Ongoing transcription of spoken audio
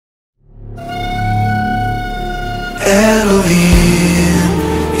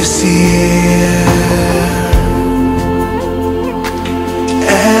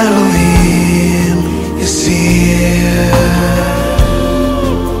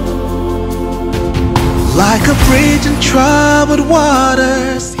bridge in troubled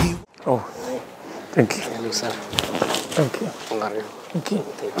waters. Oh, thank you. Hello, sir. Thank you. Thank you.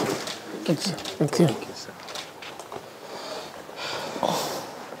 Thank you. Thank you. Thank you. Thank you, sir.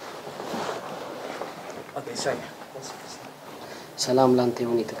 Okay, sir. ሰላም ላንተ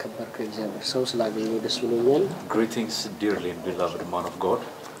ይሁን የተከበርከው እግዚአብሔር ሰው ስላገኘው ደስ ብሎኛል። Greetings dearly and beloved man of God.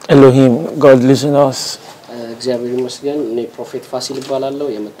 Elohim, God listen us. እግዚአብሔር ይመስገን እኔ ፕሮፌት ፋሲል እባላለሁ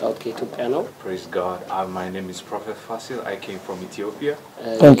የመጣሁት ከኢትዮጵያ ነው። Praise God. My name is Prophet Fasil. I came from Ethiopia.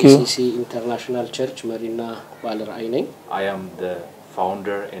 Thank you. ECC International Church መሪና ባለራዕይ ነኝ። I am the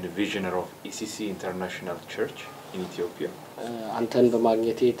founder and visionary of ECC International Church in Ethiopia. አንተን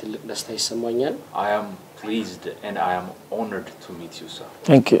በማግኘቴ ትልቅ ደስታ ይሰማኛል። I am pleased and I am honored to meet you, sir.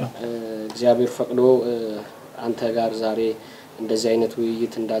 Thank you. እግዚአብሔር ፈቅዶ አንተ ጋር ዛሬ እንደዚህ አይነት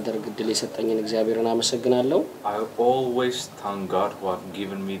ውይይት እንዳደርግ እድል የሰጠኝን እግዚአብሔርን አመሰግናለሁ። I always thank God who have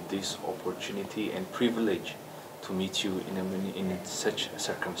given me this opportunity and privilege to meet you in such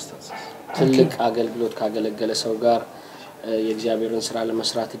circumstances. ትልቅ አገልግሎት ካገለገለ ሰው ጋር የእግዚአብሔርን ሥራ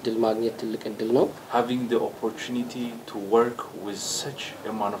ለመስራት እድል ማግኘት ትልቅ እድል ነው። Having the opportunity to work with such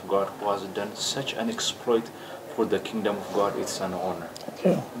a man of God who has done such an exploit for the kingdom of God, it's an honor.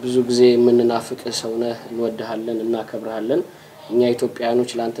 ብዙ ጊዜ የምንናፍቅ ሰው ነህ እንወድሃለን እናከብርሃለን እኛ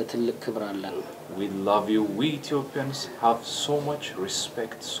ኢትዮጵያኖች ላንተ ትልቅ ክብር አለን። We love you. We Ethiopians have so much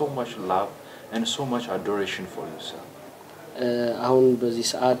respect, so much love and so much adoration for you, sir. አሁን በዚህ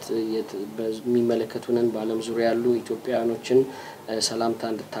ሰዓት በሚመለከቱንን በዓለም ዙሪያ ያሉ ኢትዮጵያኖችን ሰላምታ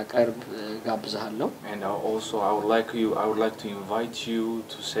እንድታቀርብ ጋብዛለሁ። And also I would like to invite you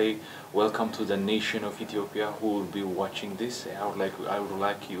to say welcome to the nation of Ethiopia who will be watching this. I would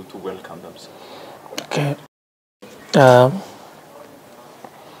like you to welcome them, sir. Okay.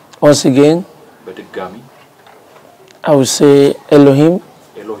 Once again, በድጋሚ I will say Elohim.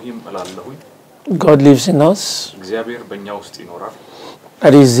 ኤሎሂም እላለሁኝ። God lives in us. እግዚአብሔር በእኛ ውስጥ ይኖራል።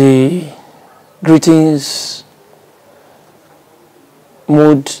 That is the greetings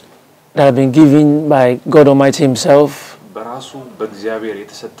mood that have been given by God Almighty Himself በራሱ በእግዚአብሔር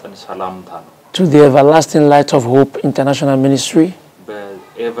የተሰጠን ሰላምታ ነው። to the Everlasting Light of Hope International Ministry,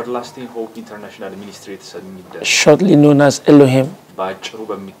 በኤቨርላስቲንግ ሆፕ ኢንተርናሽናል ሚኒስትሪ የተሰየመ shortly known as Elohim. በአጭሩ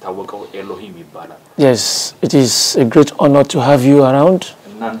በሚታወቀው ኤሎሂም ይባላል። Yes, it is a great honor to have you around.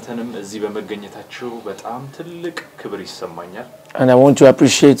 እናንተንም እዚህ በመገኘታችሁ በጣም ትልቅ ክብር ይሰማኛል። And I want to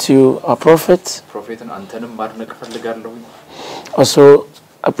appreciate you, our prophet. ፕሮፌትን አንተንም ማድነቅ ፈልጋለሁ። Also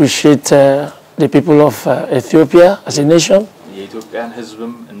appreciate the people of Ethiopia as a nation. የኢትዮጵያን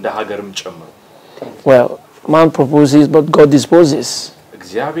ሕዝብም እንደ ሀገርም ጨምሮ። Well, man proposes but God disposes.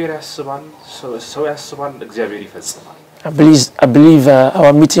 እግዚአብሔር ያስባል፣ ሰው ያስባል፣ እግዚአብሔር ይፈጽማል። I believe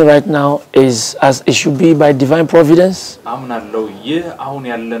our meeting right now is as it should be by divine providence. አምናለሁ ይህ አሁን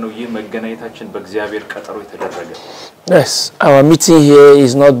ያለነው ይህ መገናኘታችን በእግዚአብሔር ቀጠሮ የተደረገ። Yes, our meeting here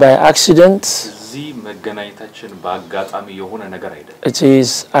is not by accident. እዚህ መገናኘታችን በአጋጣሚ የሆነ ነገር አይደለም። It is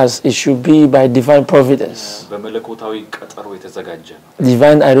as it should be by divine providence. በመለኮታዊ ቀጠሮ የተዘጋጀ ነው።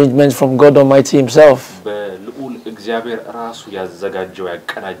 Divine arrangement from God Almighty Himself, በልዑል እግዚአብሔር ራሱ ያዘጋጀው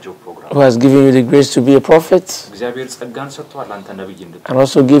ያቀናጀው ፕሮግራም። who has given you the grace to be a prophet, እግዚአብሔር ጸጋን ሰጥቷል አንተ ነብይ እንድትሆን። and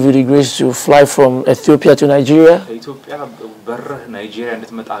also give you the grace to fly from Ethiopia to Nigeria ከኢትዮጵያ በረህ ናይጄሪያ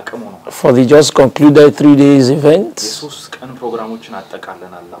እንድትመጣ አቅም ሆኖ for the just concluded 3 days event የሶስት ቀን ፕሮግራሞችን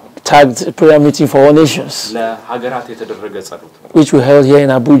አጠቃለናል። አሁን tagged prayer meeting for all nations, ለሀገራት የተደረገ ጸሎት which we held here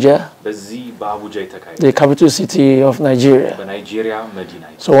in Abuja, በዚህ በአቡጃ የተካሄደ the capital city of Nigeria. በናይጄሪያ መዲና።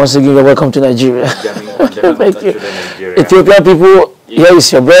 So once again, you're welcome to Nigeria. Thank you. Ethiopian people, here is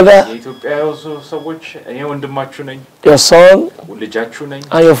your brother, የኢትዮጵያ ሰዎች እኔ ወንድማችሁ ነኝ፣ your son, ልጃችሁ ነኝ፣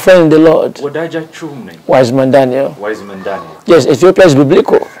 and your friend in the Lord, ወዳጃችሁም ነኝ። Wiseman Daniel. Wiseman Daniel. Yes, Ethiopia is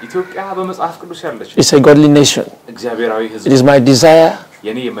biblical. ኢትዮጵያ በመጽሐፍ ቅዱስ ያለች It's a godly nation. እግዚአብሔራዊ ሕዝብ። It is my desire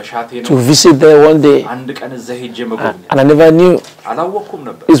የኔ መሻቴ ነው to visit there one day, አንድ ቀን እዛ ሄጄ መጎብኘት። and I never knew አላወኩም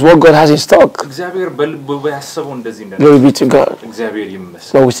ነበር። it's what God has in stock. እግዚአብሔር በልቡ ያሰበው እንደዚህ እንደሆነ። Glory be to God. እግዚአብሔር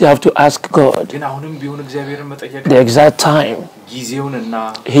ይመስገን። But we still have to ask God ግን አሁንም ቢሆን እግዚአብሔርን መጠየቅ the exact time. ጊዜውንና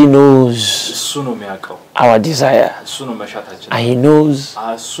He knows እሱ ነው የሚያውቀው። our desire, እሱ ነው መሻታችን። and He knows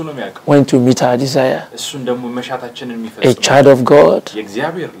እሱ ነው የሚያውቀው when to meet our desire. እሱን ደግሞ መሻታችንን A የሚፈጽም child of God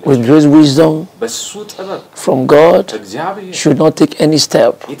የእግዚአብሔር ልጅ with great wisdom በሱ ጥበብ from God እግዚአብሔር should not take any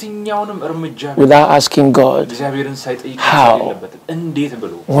step የትኛውንም እርምጃ without asking God እግዚአብሔርን ሳይጠይቅ how, የለበትም። እንዴት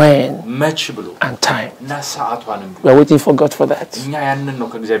ብሎ when, መች ብሎ and time. እና ሰዓቷንም We are waiting for God for that. እኛ ያንን ነው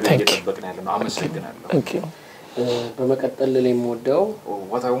ከእግዚአብሔር Thank you. እየጠበቅን ያለነው። አመሰግናለሁ። Thank you. በመቀጠል ለምወደው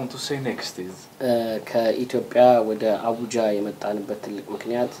what I want to say next is ከኢትዮጵያ ወደ አቡጃ የመጣንበት ትልቅ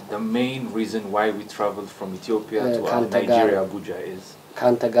ምክንያት the main reason why we traveled from Ethiopia to Nigeria Abuja is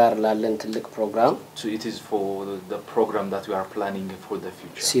ካንተ ጋር ላለን ትልቅ ፕሮግራም so it is for the program that we are planning for the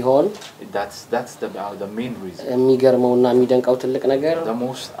future ሲሆን that's the main reason የሚገርመውና የሚደንቀው ትልቅ ነገር the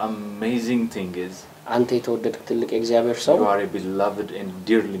most amazing thing is አንተ የተወደድክ ትልቅ የእግዚአብሔር ሰው you are a beloved and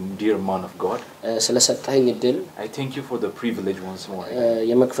dear man of God ስለሰጠኸኝ እድል I thank you for the privilege once more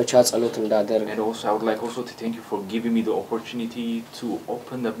የመክፈቻ ጸሎት እንዳደርግ and also I would like also to thank you for giving me the opportunity to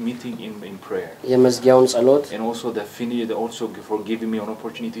open the meeting in prayer የመዝጊያውን ጸሎት and also for giving me an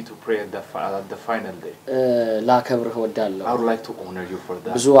opportunity to pray at the final day ላከብርህ ወዳለሁ I would like to honor you for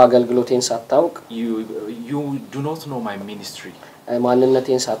that ብዙ አገልግሎቴን ሳታውቅ you do not know my ministry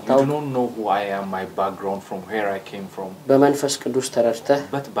ማንነቴን ሳታውቅ you do not know who I am my background from where I came from በመንፈስ ቅዱስ ተረድተህ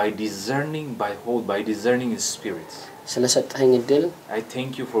but by discerning his spirits ስለሰጠኸኝ እድል I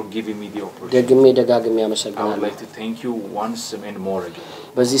thank you for giving me the opportunity ደግሜ ደጋግሜ I አመሰግናለሁ would like to thank you once and more again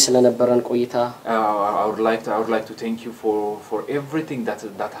በዚህ ስለነበረን ቆይታ I would like to thank you for everything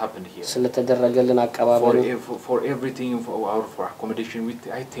that happened here ስለተደረገልን አቀባበል for everything for accommodation with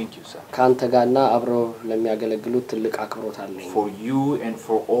I thank you sir ካንተ ጋርና አብረው ለሚያገለግሉት ትልቅ አክብሮት አለኝ for you and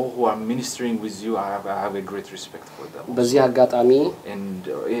for all who are ministering with you I have a great respect for them በዚህ አጋጣሚ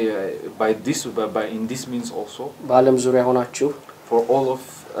and in this means also በዓለም ዙሪያ ሆናችሁ for all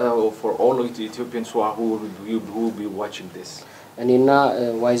of the Ethiopians who will be watching this እኔና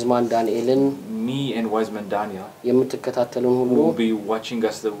ዋይዝማን ዳንኤልን me and Wiseman Daniel የምትከታተሉን ሁሉ will be watching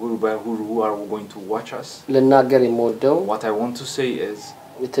us who are going to watch us ለናገር የምወደው what I want to say is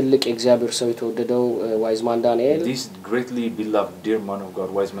ትልቅ የእግዚአብሔር ሰው የተወደደው ዋይዝማን ዳንኤል this greatly beloved dear man of God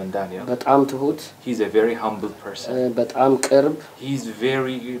Wiseman Daniel በጣም ትሁት he is a very humble person በጣም ቅርብ he is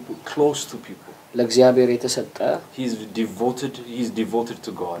very close to people ለእግዚአብሔር የተሰጠ he is devoted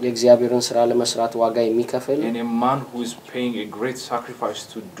to God የእግዚአብሔርን ሥራ ለመስራት ዋጋ የሚከፍል and a man who is paying a great sacrifice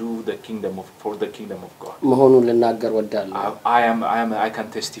to do for the kingdom of God መሆኑን ልናገር ወዳለሁ I can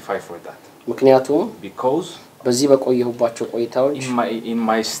testify for that ምክንያቱም because በዚህ በቆየሁባቸው ቆይታዎች in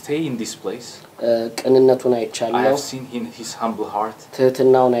my stay in this place ቅንነቱን አይቻለሁ I have seen his humble heart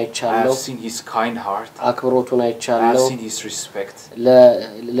ትህትናውን I አይቻለሁ have seen his kind heart አክብሮቱን I have አይቻለሁ seen his respect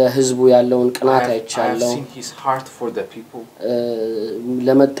ለህዝቡ ያለውን ቅናት I አይቻለሁ have seen his heart for the people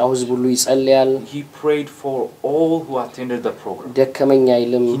ለመጣው ህዝብ ሁሉ ይጸልያል he prayed for all who attended the program ደከመኝ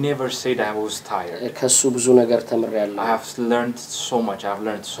አይልም he never said I was tired ከሱ ብዙ ነገር ተምሬያለሁ I have learned so much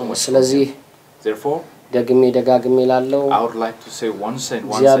ስለዚህ therefore ደግሜ ደጋግሜ ላለው I would like to say once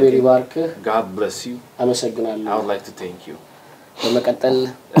እግዚአብሔር ይባርክህ God bless you አመሰግናለሁ I would like to thank you በመቀጠል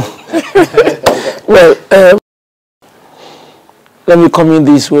well let me come in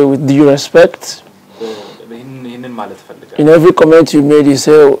this way with due respect ይሄንን ማለት ፈልጋለሁ in every comment you made you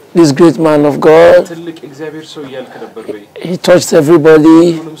say this great man of God ትልቅ እግዚአብሔር ሰው ያልክ ነበር he touched everybody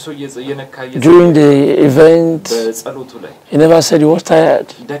during the event በጸሎቱ ላይ he never said he was tired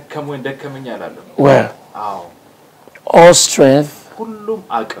ደከመኝ አላለም well all strength ሁሉም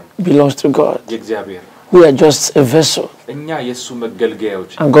አቅም belongs to God የእግዚአብሔር we are just a vessel እኛ የሱ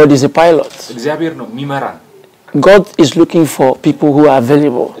መገልገያዎች and God is a pilot እግዚአብሔር ነው የሚመራን God is looking for people who are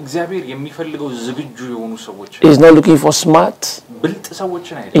available እግዚአብሔር የሚፈልገው ዝግጁ የሆኑ ሰዎች He is not looking for smart ብልጥ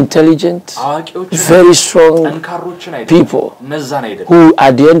ሰዎችን አይደለም intelligent አዋቂዎች very strong ጠንካሮችን አይደለም people እነዛን አይደለም who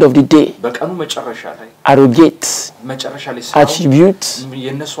at the end of the day በቀኑ መጨረሻ ላይ arrogate መጨረሻ ላይ attribute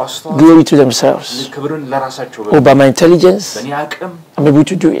የነሱ አስተዋጽኦ glory to themselves ክብርን ለራሳቸው by my intelligence በእኔ አቅም I'm able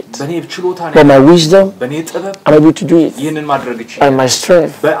to do it በእኔ ችሎታ by my wisdom በእኔ ጥበብ I'm able to do it ይሄንን ማድረግ by ይችላል my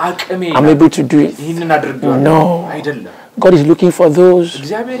strength በአቅሜ I'm able to do it ይሄንን አድርጋለሁ no አይደለም God is looking for those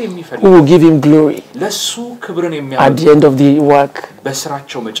እግዚአብሔር who የሚፈልገው will give him glory ለሱ ክብርን at የሚያመጡ the end of the work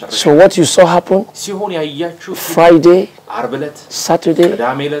በስራቸው መጨረሻ so what you saw happen ሲሆን ያያችሁ Friday ዓርብ ዕለት Saturday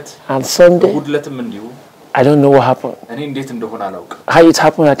ቅዳሜ ዕለት and Sunday እሑድ ዕለትም እንዲሁ I don't know what happened እኔ እንዴት እንደሆነ አላውቅም how it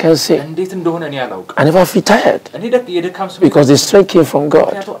happened I can't say እንዴት እንደሆነ እኔ አላውቅም I never feel tired እኔ የደካም ስሜት because the strength came from God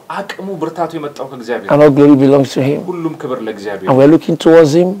ምክንያቱም አቅሙ ብርታቱ የመጣው ከእግዚአብሔር and all glory belongs to him ሁሉም ክብር ለእግዚአብሔር and we're looking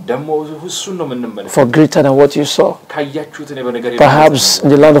towards him ደግሞ እሱን ነው የምንመለከተው for greater than what you saw ካያችሁት እኔ በነገር perhaps in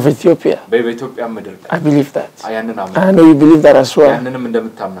the land of Ethiopia በኢትዮጵያ ምድር I believe that ያንን I know you believe that as well ያንንም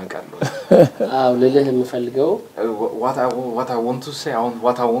እንደምታምናቃለሁ አው ለልህ የምፈልገው what I want to say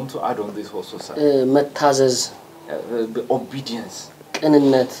what I want to add on this also sir መታዘዝ obedience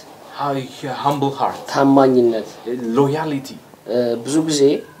ቅንነት humble heart ታማኝነት loyalty ብዙ ጊዜ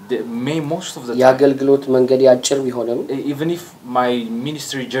most of the time ያገልግሎት መንገድ ያጭር ቢሆንም even if my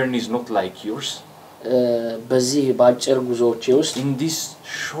ministry journey is not like yours በዚህ ባጭር ጉዞዎቼ ውስጥ in this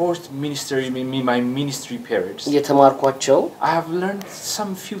short ministry my ministry periods የተማርኳቸው I have learned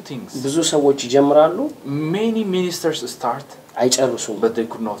some few things ብዙ ሰዎች ይጀምራሉ many ministers start አይጨርሱም but they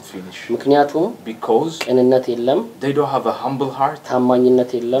could not finish ምክንያቱም because ቅንነት የለም they don't have a humble heart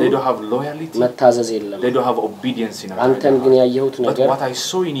ታማኝነት የለም they don't have loyalty መታዘዝ የለም they don't have obedience in አንተን ግን ያየሁት ነገር but what I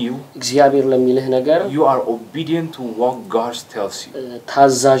saw in you እግዚአብሔር ለሚልህ ነገር you are obedient to what God tells you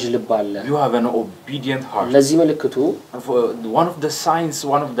ታዛዥ ልብ አለ you have an obedient heart ለዚህ ምልክቱ one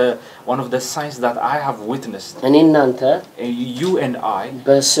of the signs that I have witnessed እኔና አንተ you and I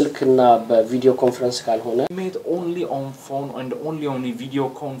በስልክና በቪዲዮ ኮንፈረንስ ካልሆነ met only on phone and only on a video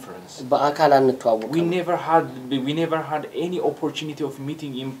conference በአካል አንተዋወቅም we never had any opportunity of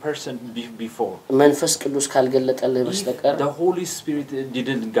meeting in person before መንፈስ ቅዱስ ካልገለጠልህ በስተቀር the Holy Spirit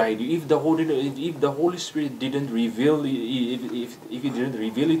didn't guide you if the Holy Spirit didn't reveal if he didn't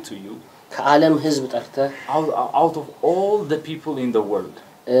reveal it to you ከዓለም ህዝብ ጠርተህ out of all the people in the world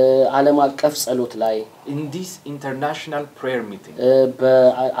ዓለም አቀፍ ጸሎት ላይ in this international prayer meeting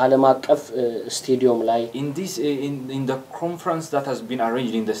በዓለም አቀፍ ስታዲየም ላይ in the conference that has been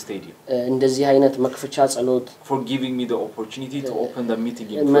arranged in the stadium እንደዚህ አይነት መክፈቻ ጸሎት for giving me the opportunity to open the meeting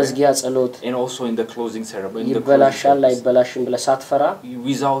in prayer መዝጊያ ጸሎት and also in the closing ceremony ይበላሻል አይበላሽም ብለህ ሳትፈራ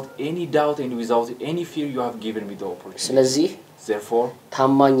without any doubt and without any fear you have given me the opportunity ስለዚህ therefore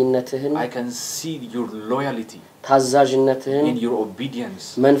ታማኝነትህን I can see your loyalty ታዛዥነትህን in your obedience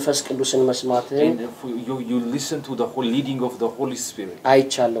መንፈስ ቅዱስን መስማትህን you listen to the whole leading of the Holy Spirit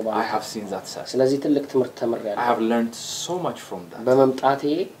አይቻለሁ I have seen that sir ስለዚህ ትልቅ ትምህርት ተምሬያለሁ I have learned so much from that በመምጣቴ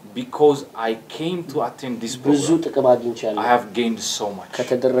because I came to attend this ብዙ program ጥቅም አግኝቻለሁ I have gained so much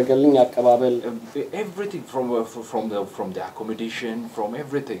ከተደረገልኝ አቀባበል everything from the accommodation from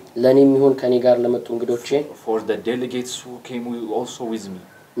everything ለኔም ይሁን ከኔ ጋር ለመጡ እንግዶቼ for the delegates who came also with me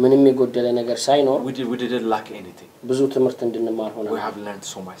ምንም የጎደለ ነገር ሳይኖር we didn't lack anything ብዙ ትምህርት እንድንማር ሆነናል we have learned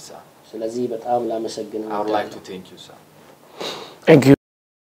so much sir ስለዚህ በጣም ላመሰግን I would like to thank you sir thank you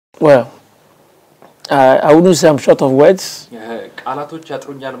well I wouldn't say I'm short of words ቃላቶች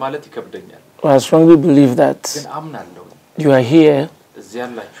ያጥሩኛል ማለት ይከብደኛል I strongly believe that ግን አምናለሁ you are here እዚህ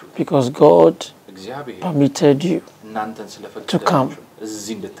ያላችሁ because God እግዚአብሔር permitted you እናንተን ስለፈቀደላችሁ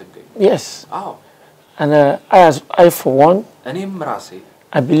እዚህ እንድትገኙ yes አዎ and I for one እኔም ራሴ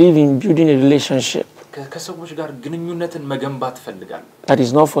I believe in building a relationship ከሰዎች ጋር ግንኙነትን መገንባት ፈልጋለሁ that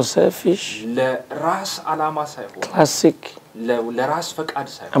is not for selfish ለራስ አላማ ሳይሆን classic ለራስ ፈቃድ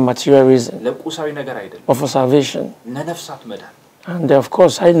ሳይሆን and materialism ለቁሳዊ ነገር አይደለም but for salvation ለነፍሳት መዳን and of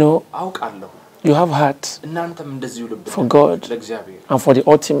course I know አውቃለሁ you have heart እናንተም እንደዚሁ ልብ for God ለእግዚአብሔር and for the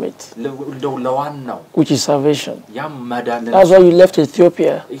ultimate ለዋናው which is salvation ያም መዳን that's why you left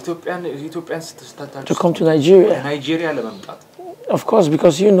Ethiopia ኢትዮጵያን ስትስተታችሁ to come to Nigeria ናይጄሪያ ለመምጣት of course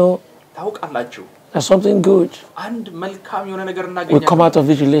because you know ታውቃላችሁ there's something good አንድ መልካም የሆነ ነገር will እናገኛለን come out of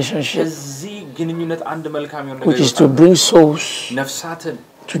this relationship ከዚህ ግንኙነት አንድ መልካም የሆነ which ነገር is to bring souls ነፍሳትን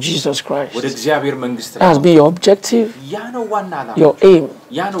to Jesus Christ ወደ እግዚአብሔር መንግስት that has been your objective ያ ነው ዋና ዓላማ your aim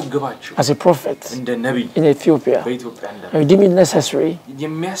ያ ነው ግባችሁ as a prophet እንደ ነብይ in Ethiopia በኢትዮጵያ and you deem it necessary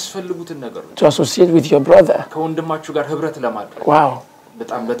የሚያስፈልጉትን ነገሮች to associate with your brother ከወንድማችሁ ጋር ህብረት ለማድረግ wow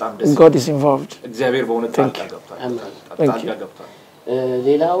በጣም ደስ God is involved እግዚአብሔር በእውነት ጣልቃ ገብቷል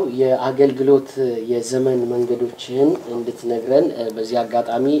ሌላው የአገልግሎት የዘመን መንገዶችን እንድትነግረን በዚህ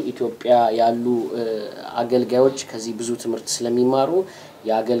አጋጣሚ ኢትዮጵያ ያሉ አገልጋዮች ከዚህ ብዙ ትምህርት ስለሚማሩ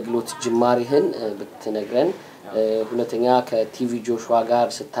የአገልግሎት ጅማሬህን ብትነግረን ሁለተኛ ከቲቪ ጆሹዋ ጋር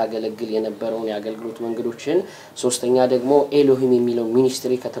ስታገለግል የነበረውን የአገልግሎት መንገዶችን ሶስተኛ ደግሞ ኤሎሂም የሚለው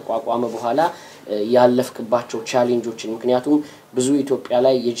ሚኒስትሪ ከተቋቋመ በኋላ ያለፍክባቸው ቻሌንጆችን ምክንያቱም ብዙ ኢትዮጵያ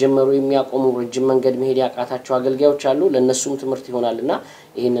ላይ የጀመሩ የሚያቆሙ ረጅም መንገድ መሄድ ያቃታቸው አገልጋዮች አሉ ለነሱም ትምህርት ይሆናልና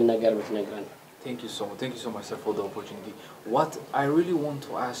ይሄንን ነገር ብትነግረን Thank you so much sir for the opportunity what I really want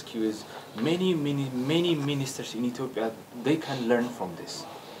to ask you is many ministers in Ethiopia they can learn from this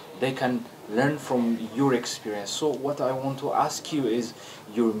they can learn from your experience so what I want to ask you is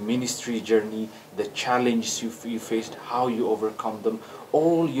your ministry journey the challenges you faced how you overcome them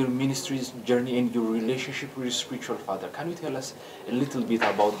all your ministry's journey and your relationship with your spiritual father can you tell us a little bit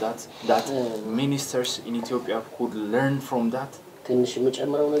about that ministers in Ethiopia could learn from that ትንሽ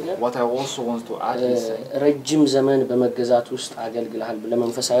የምጨምረው ነገር what I also want to add is ረጅም ዘመን በመገዛት ውስጥ አገልግለሃል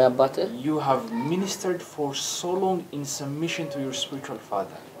ለመንፈሳዊ አባቴ you have ministered for so long in submission to your spiritual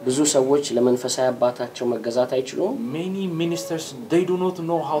father ብዙ ሰዎች ለመንፈሳዊ አባታቸው መገዛት አይችሉም many ministers they do not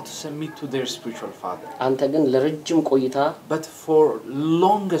know how to submit to their spiritual father አንተ ግን ለረጅም ቆይታ but for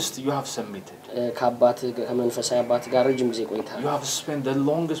longest you have submitted ከአባት ከመንፈሳዊ አባት ጋር ረጅም ጊዜ ቆይታ you have spent the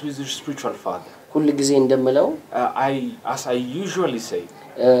longest with your spiritual father ሁሉ ጊዜ እንደምለው as I usually say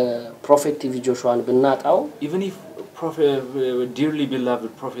ፕሮፌት ቲቪ ጆሹዋን ብናጣው even if prophet dearly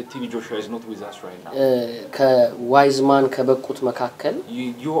beloved prophet TV Joshua is not with us right now ከዋይዝማን ከበቁት መካከል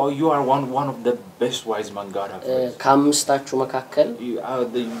you are one of the best wise man God has raised ከአምስታችሁ መካከል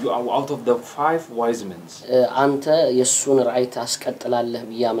you are out of the 5 wise men አንተ የሱን ራእይ ታስቀጥላለህ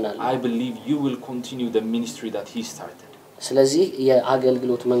ብያምናለሁ I believe you will continue the ministry that he started ስለዚህ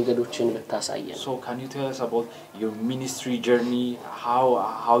የአገልግሎት መንገዶችን ብታሳየን So can you tell us about your ministry journey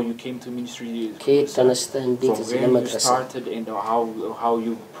how you came to ministry ከየት ተነስተህ እንዴት እዚህ ለመድረስ started and how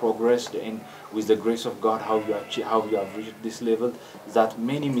you progressed and with the grace of God how you have reached this level that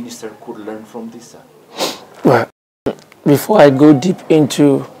many ministers could learn from this Well before I go deep into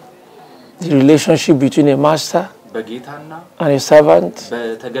the relationship between a master and a servant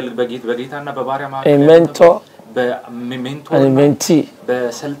a mentor and a mentee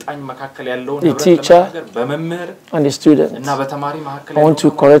the teacher and the student I want to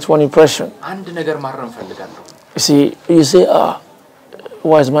correct one impression you say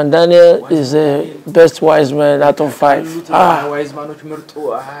Wiseman Daniel is the best wise man out of 5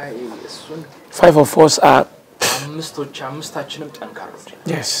 5 of us are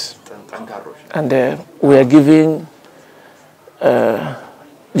yes and we are giving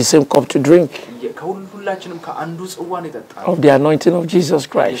the same cup to drink of the anointing of Jesus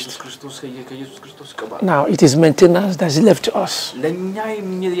Christ. Now it is maintenance that is left to us.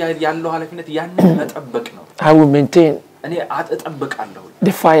 I will maintain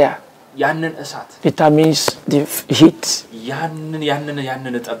the fire. Determines the heat.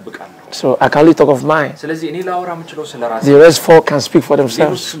 So I can only talk of mine. The rest 4 can speak for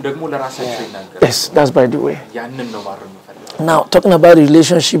themselves. Yes, that's by the way. Now, talking about the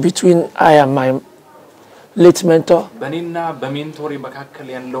relationship between I and my late mentor,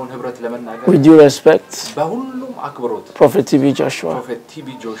 with due respect, Prophet TV Joshua.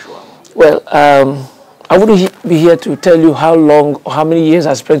 Well, I wouldn't be here to tell you how long or how many years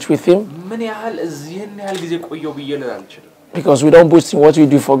I spent with him. Because we don't boast in what we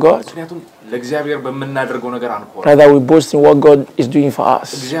do for God. Rather, we boast in what God is doing for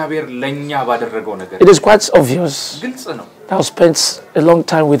us. It is quite obvious. I've spent a long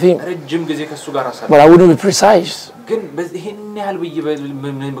time with him. But I wouldn't be precise.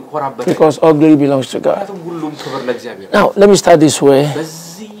 Because all glory belongs to God. Now, let me start this way.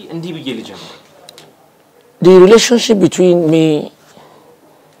 The relationship between me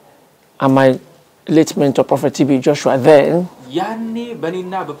and my late mentor, Prophet TV Joshua, then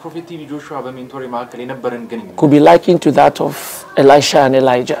could be likened to that of Elisha and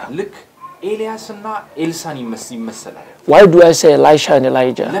Elijah. Why do I say Elisha and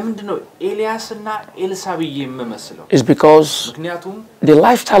Elijah? It's because the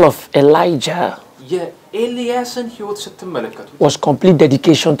lifestyle of Elijah was complete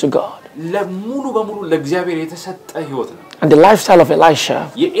dedication to God. And the lifestyle of Elisha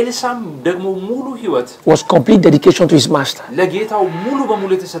was complete dedication to his master.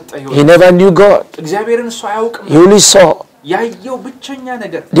 He never knew God. He only saw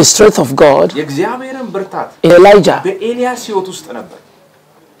the strength of God in Elijah.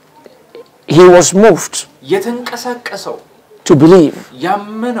 He was moved to believe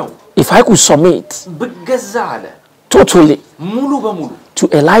if I could submit totally to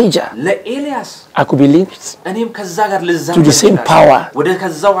Elijah, I could be linked to the same power,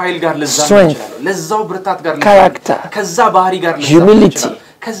 strength, character, humility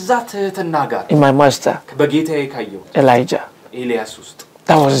in my master, Elijah.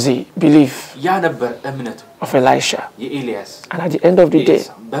 That was the belief of Elisha. And at the end of the day,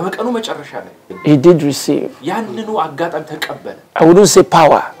 he did receive. I wouldn't say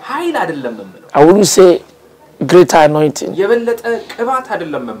power. I wouldn't say greater anointing. So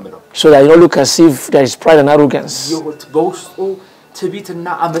that you don't look as if there is pride and arrogance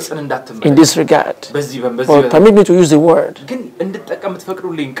in this regard. But permit me to use the word.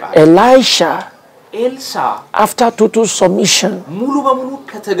 Elisha, after total submission,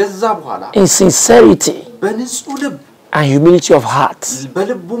 in sincerity and humility of heart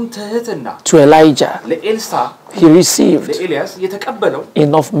to Elijah, he received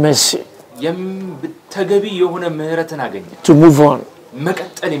enough mercy to move on,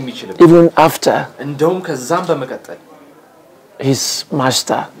 even after his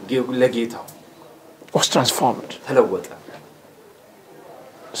master was transformed.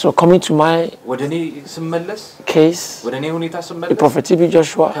 So coming to my case, the Prophet TV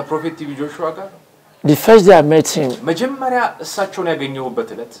Joshua, the first day I met him,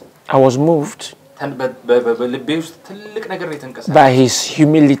 I was moved by his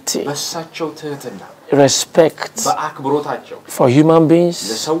humility, respect for human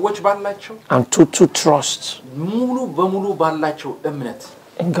beings, and total trust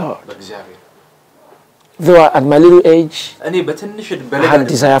in God. Though at my little age, I had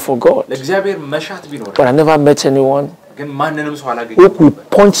desire for God, but I never met anyone who could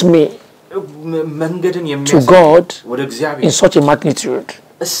point me to God in such a magnitude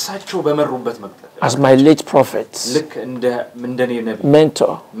as my late prophet,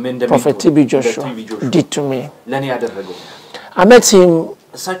 mentor, Prophet T.B. Joshua, did to me. I met him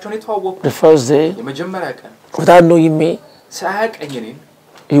the first day. Without knowing me,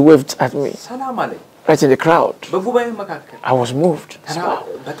 he waved at me. Right in the crowd. I was moved.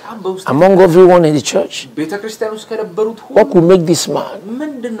 Among everyone in the church, what could make this man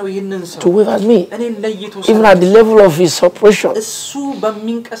to wave at me? Even at the level of his operation. The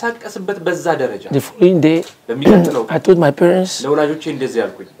following day, I told my parents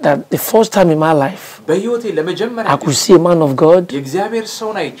that the first time in my life, I could see a man of God do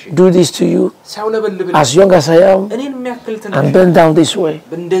this to you, as young as I am, and bend down this way.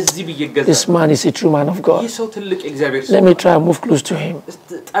 This man is a true man of God. Let me try and move close to him.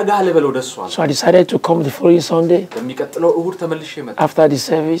 So I decided to come the following Sunday. After the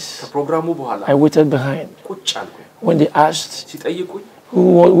service, I waited behind. When they asked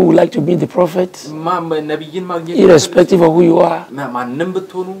who would like to meet the prophet, irrespective of who you are,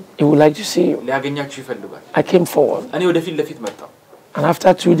 he would like to see you. I came forward. And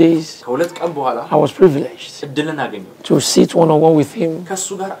after 2 days, I was privileged to sit one-on-one with him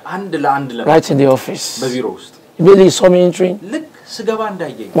right in the office. Immediately he saw me entering.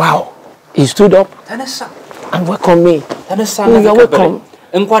 Wow. He stood up and welcomed me. Oh, you are welcome.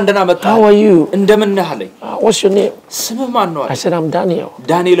 How are you? What's your name? I said, I'm Daniel.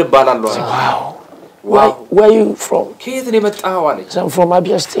 Wow. Where are you from? So I'm from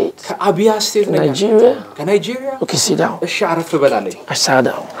Abia State. Nigeria? Okay, sit down. I sat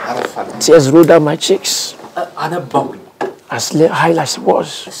down. Tears rolled down my cheeks. As high as it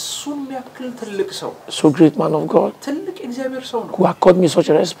was. So great man of God, who accorded me such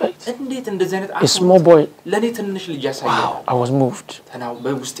a respect. A small boy. Wow, I was moved.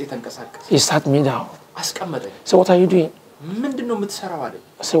 He sat me down. So what are you doing?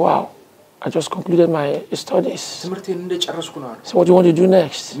 I said, wow, I just concluded my studies. So what do you want to do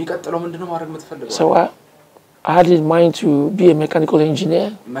next? So I had in mind to be a mechanical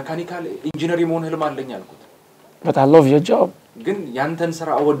engineer. But I love your job.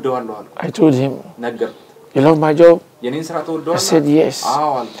 I told him, you love my job? I said yes.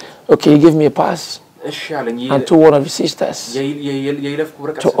 Okay, he gave me a pass and told one of his sisters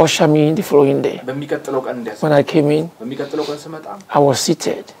to usher me in the following day. When I came in, I was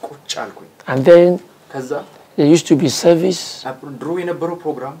seated. And then there used to be service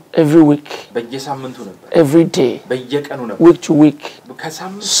every week, every day, week to week,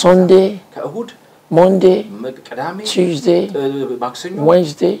 Sunday, Monday, Tuesday,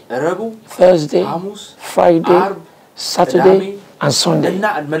 Wednesday, Thursday, Friday, Saturday, and Sunday.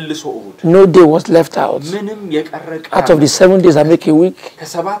 No day was left out. Out of the 7 days I make a week,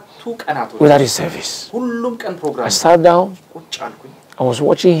 without a service. I sat down. I was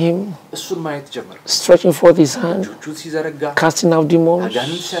watching him, stretching forth his hand, casting out demons,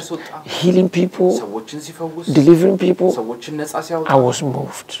 healing people, delivering people. I was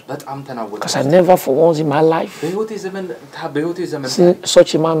moved. Because I never for once in my life seen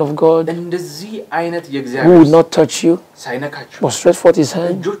such a man of God who would not touch you, but stretch forth his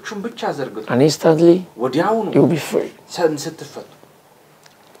hand, and instantly you will be free.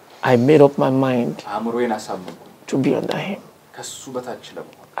 I made up my mind to be under him.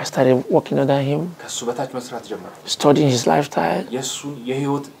 I started working under him, studying his lifestyle, in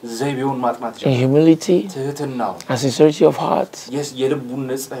humility and sincerity of heart. He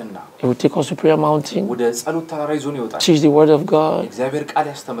would take us to Prayer Mountain, teach the Word of God.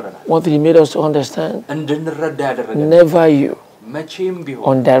 One thing he made us to understand, never you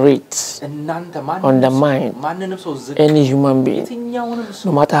underrate, undermine any human being,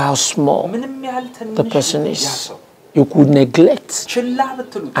 no matter how small the person is. You could neglect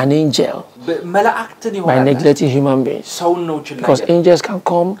an angel by neglecting human beins. Because angels can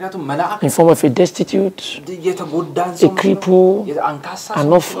come in form of a destitute, a cripple,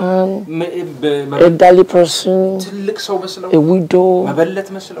 an orphan, elderly person, a widow,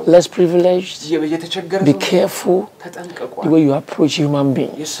 less privileged. Be careful the way you approach human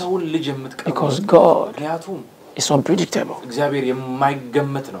beings. Because God is unpredictable.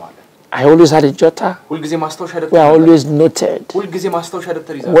 I always had a jotter. Where I always noted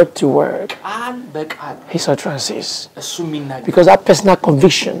word to word his utterances. Because that personal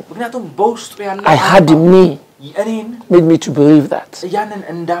conviction I had in me made me to believe that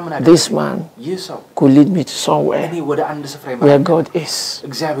this man could lead me to somewhere where God is.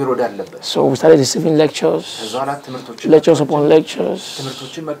 So we started receiving lectures upon lectures,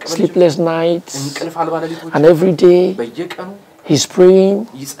 sleepless nights, and every day he's praying,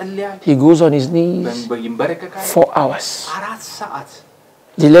 he goes on his knees 4 hours.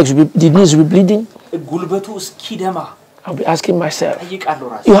 The knees will be bleeding. I'll be asking myself, you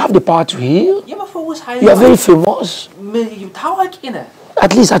have the power to heal? You are very famous.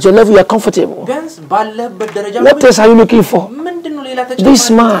 At least at your level you are comfortable. What else are you looking for?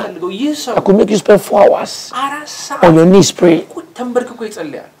 This man I could make you spend 4 hours on your knees praying.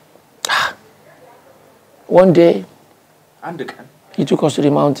 One day he took us to the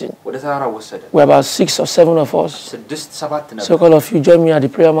mountain. We're about 6 or 7 of us. So all of you join me at the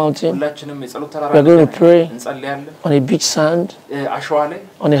prayer mountain. We're going to pray on a beach sand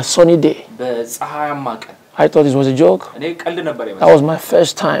on a sunny day. I thought this was a joke. That was my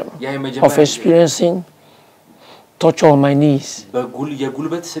first time of experiencing torture on my knees.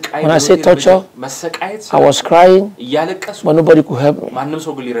 When I say torture, I was crying, but nobody could help me.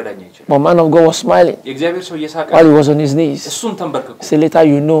 But man of God was smiling while he was on his knees. So later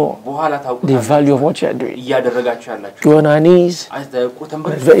you know the value of what you are doing. You're on our knees on a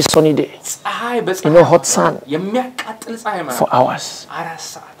very sunny day, hot sun for hours.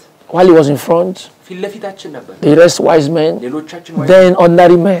 While he was in front, the rest wise men, then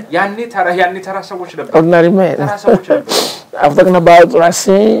ordinary men. Ordinary men. I'm talking about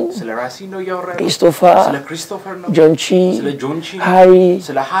Racine, Christopher, John Chi, Harry,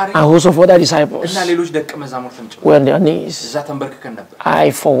 and host of other disciples were on their knees.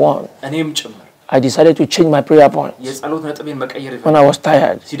 I, for one, I decided to change my prayer point when I was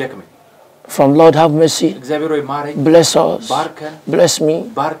tired. From Lord, have mercy, bless us, bless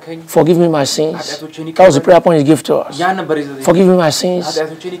me, forgive me my sins. That was the prayer point he gave to us. Forgive me my sins,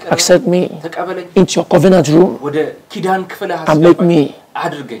 accept me into your covenant room, and make me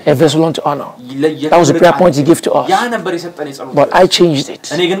a vessel unto honor. That was the prayer point he gave to us. But I changed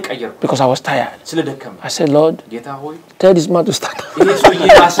it because I was tired. I said, Lord, tell this man to stand up.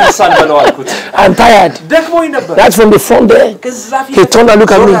 I'm tired. That's from the front there. He turned and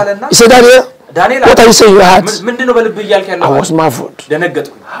looked at me. He said, Daniel, what are you saying in your heart? I was marveled.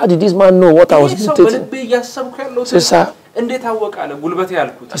 How did this man know what I was meditating? Say, sir. I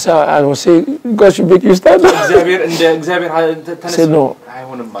said, I will say, God should make you stand up. I said, no.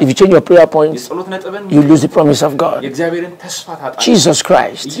 If you change your prayer point, you lose the promise of God. Jesus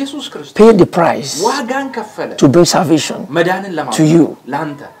Christ paid the price to bring salvation to you.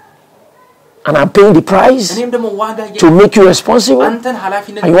 And I'm paying the price to make you responsible. And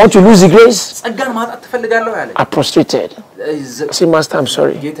you want to lose the grace? I prostrated. I said, Master, I'm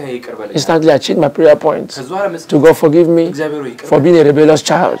sorry. Instantly, I changed my prayer point to God forgive me for being a rebellious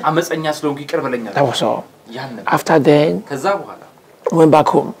child. That was all. After then, I went back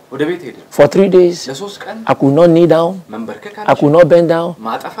home. For 3 days, I could not kneel down. I could not bend down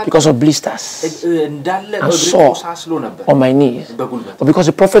because of blisters and sore on my knees. But because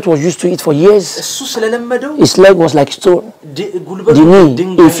the prophet was used to it for years, his leg was like stone. The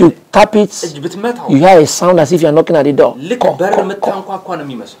knee, if you tap it, you hear a sound as if you're knocking at the door.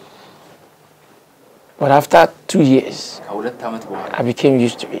 But after 2 years, I became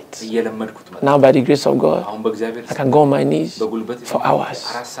used to it. Now, by the grace of God, I can go on my knees for hours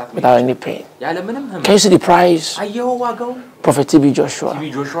without any pain. Can you see the price Prophet TB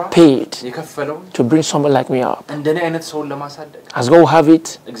Joshua paid to bring someone like me up? As God will have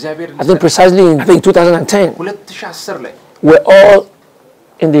it, I think precisely in 2010, we're all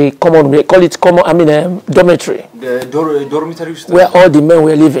in the common, we call it common, dormitory, where all the men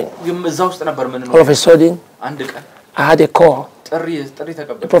were living. All of a sudden, I had a call.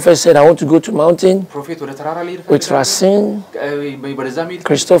 The prophet said, I want to go to mountain with Racine,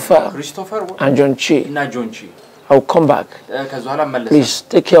 Christopher, and John Chi. I will come back. Please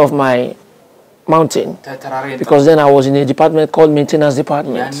take care of my mountain, because then I was in a department called maintenance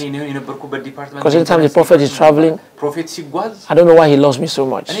department. Because every time the prophet is traveling, I don't know why he loves me so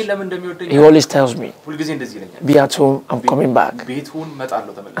much. He always tells me, be at home, I'm coming back.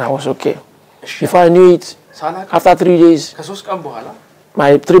 And I was okay. Before I knew it, after 3 days,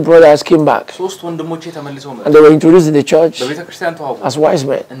 my 3 brothers came back, and they were introduced in the church as wise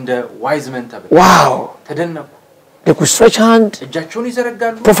men. Wow! They could stretch hand,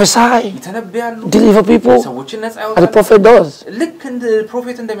 prophesy, deliver people, as the prophet does.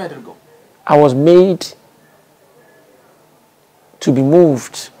 I was made to be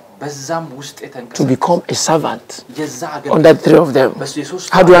moved to become a servant under 3 of them.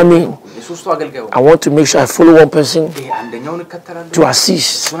 How do I mean? I want to make sure I follow one person to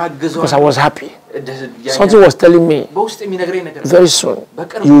assist because I was happy. Something was telling me very soon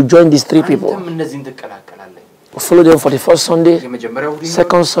you will join these 3 people. Follow them for the first Sunday,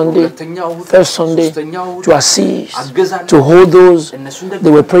 second Sunday, third Sunday, to assist, to hold those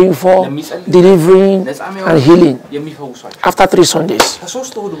they were praying for, delivering and healing. After 3 Sundays,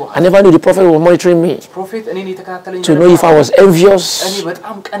 I never knew the prophet was monitoring me to know if I was envious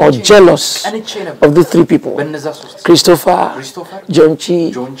or jealous of these 3 people, Christopher,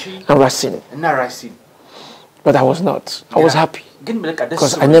 Jonchi, and Racine. But I was not. I was happy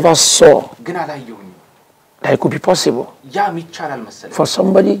because I never saw that it could be possible for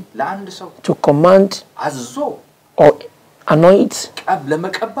somebody to command or anoint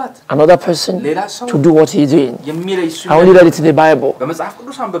another person to do what he's doing. I only read it in the Bible.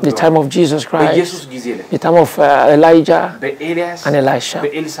 The time of Jesus Christ, the time of Elijah and Elisha.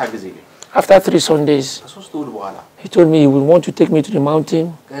 After 3 Sundays, he told me he would want to take me to the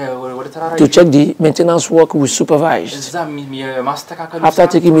mountain to check the maintenance work we supervised. After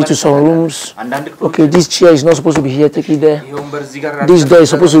taking me to some rooms, okay, this chair is not supposed to be here, take it there. This door is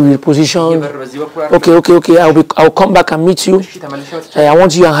supposed to be positioned. Okay, I'll come back and meet you. I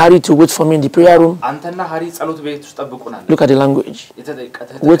want you and Harry to wait for me in the prayer room. Look at the language.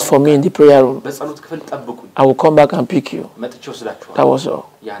 Wait for me in the prayer room. I will come back and pick you. That was all.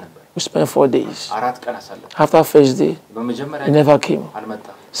 We spent 4 days. After first day, he never came.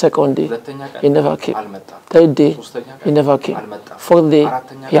 Second day, he never came. Third day, he never came. Fourth day,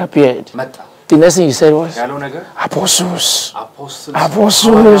 he appeared. The next thing he said was, Apostles,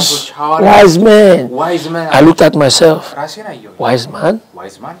 wise men. I looked at myself. Wise man?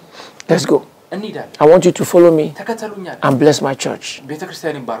 Let's go. I want you to follow me and bless my church.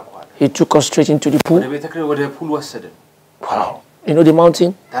 He took us straight into the pool. Wow. You know the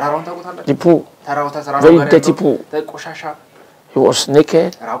mountain? The pool. Very dirty pool. He was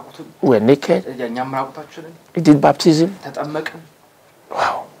naked. We were naked. He did baptism.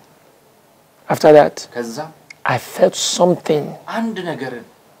 Wow. After that, I felt something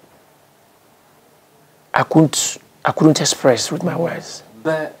I couldn't express with my words.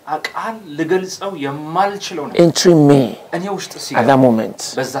 Entering me at that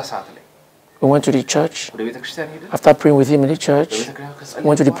moment. We went to the church. After praying with him in the church, we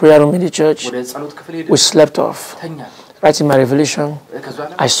went to the prayer room in the church. We slept off. Right in my revelation,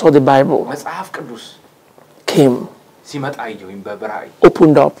 I saw the Bible came,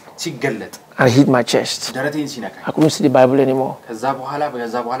 opened up, and hit my chest. I couldn't see the Bible anymore.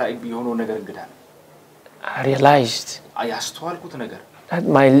 I realized that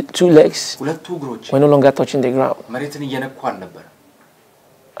my 2 legs were no longer touching the ground.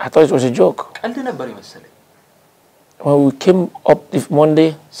 I thought it was a joke. When we came up the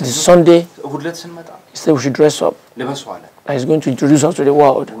Monday, the Sunday, he said we should dress up. And he's going to introduce us to the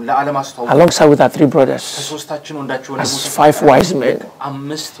world, alongside with our 3 brothers, as 5 wise men.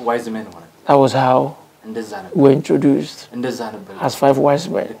 That was how we were introduced, as 5 wise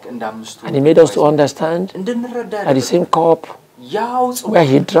men. And he made us to understand that the same cup where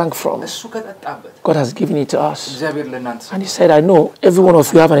he drank from, God has given it to us. And he said, I know every one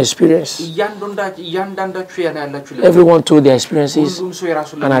of you have an experience. Everyone told their experiences,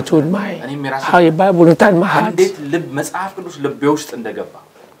 and I told mine. How a Bible entered my heart.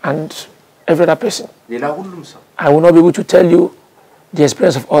 And every other person. I will not be able to tell you the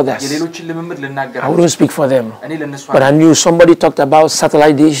experience of others. I wouldn't speak for them. But I knew somebody talked about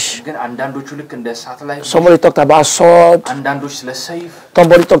satellite dish. Somebody talked about sword.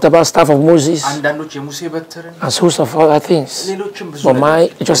 Somebody talked about staff of Moses. And so of other things. But mine,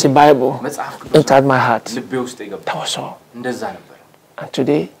 it was a Bible entered my heart. That was all. And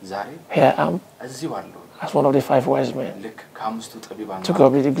today, here I am as one of the 5 wise men. To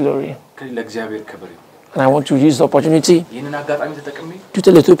God be the glory. And I want to use the opportunity to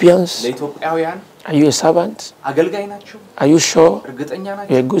tell Ethiopians, are you a servant? Are you sure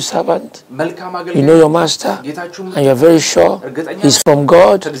you're a good servant? You know your master and you're very sure he's from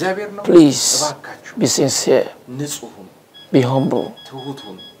God? Please be sincere. Be humble.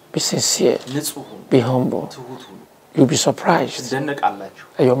 Be sincere. Be humble. You'll be surprised that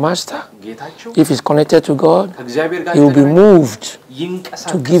your master, if he's connected to God, he will be moved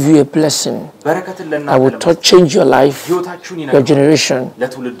to give you a blessing that will change your life, your generation,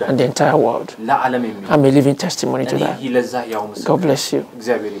 and the entire world. I'm a living testimony to that. God bless you.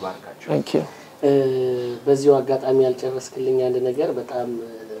 Thank you. በዚሁ አጋጣሚ ያልጨረስክልኝ አንድ ነገር በጣም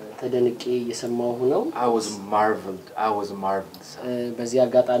ተደንቄ እየሰማሁ ነው I was marveled በዚህ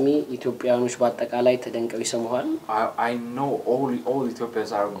አጋጣሚ ኢትዮጵያኖች በአጠቃላይ ተደንቀው ይሰማዋል I know all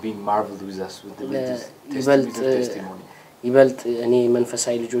Ethiopians are being marveled with us with this testimony ይበልጥ እኔ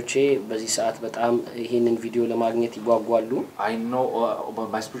መንፈሳዊ ልጆቼ በዚህ ሰዓት በጣም ይሄንን ቪዲዮ ለማግኘት ይጓጓሉ I know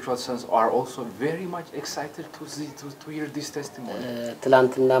my spiritual sons are also very much excited to hear this testimony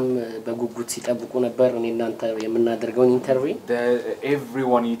ትላንትናም በጉጉት ሲጠብቁ ነበር እኔ እናንተ የምናደርገው ኢንተርቪው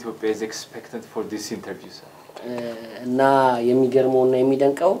everyone in Ethiopia is expectant for this interview sir እና የሚገርመውና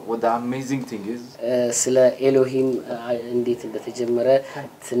የሚደንቀው what the amazing thing is ስለ ኤሎሂም እንዴት እንደተጀመረ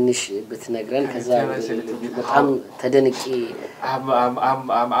ትንሽ ብትነግረን ከዛ በጣም ተደንቄ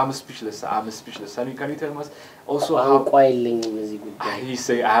I'm speechless and can you tell us also how ቋይልኝ በዚህ ጉዳይ he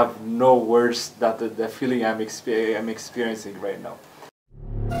say I have no words that the feeling I'm experiencing right now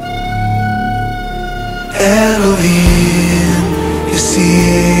Elohim is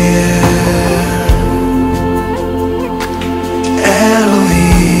here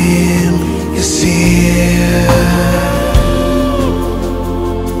Elohim is here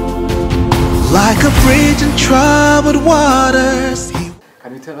Like a bridge in troubled waters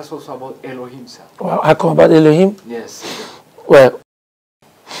Can you tell us also about Elohim sir? Well, I come about Elohim? Yes. Well,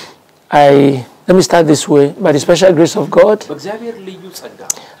 let me start this way. By the special grace of God,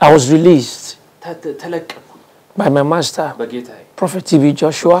 I was released by my master, Prophet T.B.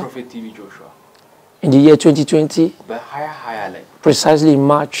 Joshua, in the year 2020, precisely in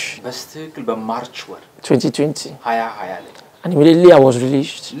March 2020. And immediately I was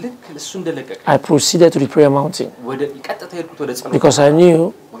released. I proceeded to the prayer mountain because I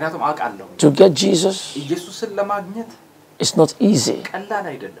knew to get Jesus is not easy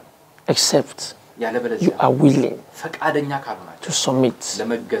except you are willing to submit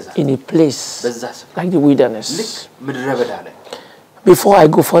in a place like the wilderness. Before I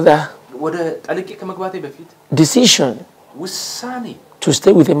go further, decision to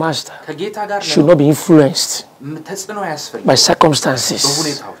stay with the master should not be influenced by circumstances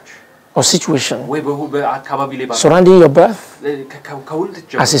or situation surrounding your birth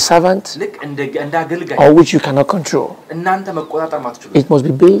as a servant or which you cannot control. It must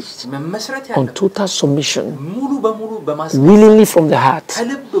be based on total submission, willingly from the heart,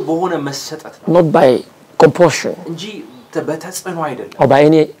 not by compulsion or by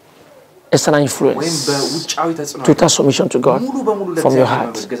any external influence. Total submission to God from your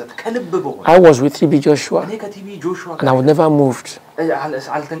heart. I was with T.B. Joshua and I was never moved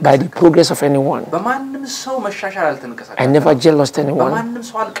by the progress of anyone. I never jealoused anyone.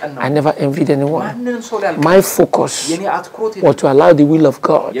 I never envied anyone. My focus was to allow the will of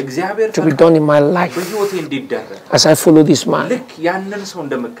God to be done in my life as I follow this man,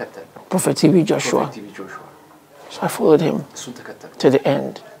 Prophet T.B. Joshua. So I followed him to the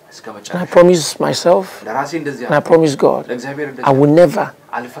end. And I promise myself, and I promise God, I will never,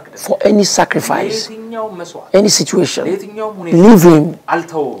 for any sacrifice, any situation, leave him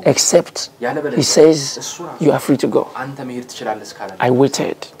except he says you are free to go. I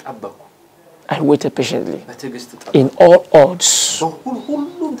waited patiently in all odds,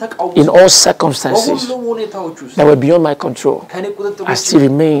 in all circumstances that were beyond my control. I still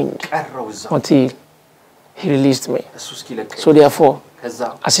remained until he released me. So therefore,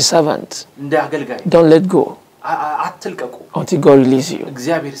 as a servant, don't let go until God releases you.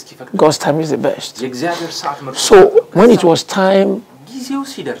 God's time is the best. So when it was time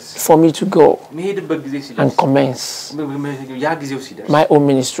for me to go and commence my own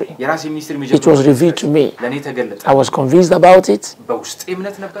ministry, it was revealed to me. I was convinced about it,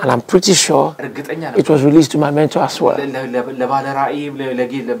 and I'm pretty sure it was released to my mentor as well.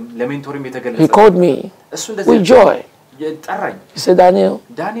 He called me with joy. He said, Daniel,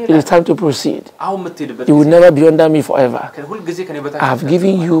 it is time to proceed. You will never be under me forever. I have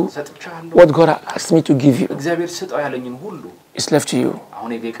given you what God has asked me to give you. It's left to you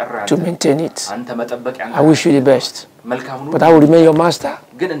to maintain it. I wish you the best. But I will remain your master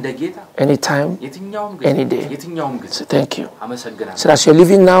anytime, any day. So thank you. So as you're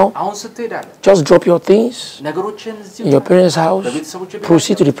leaving now, just drop your things in your parents' house,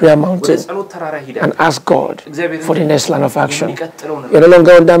 proceed to the prayer mountain, and ask God for the next line of action. You're no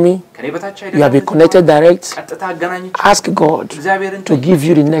longer under me. You have been connected direct. Ask God to give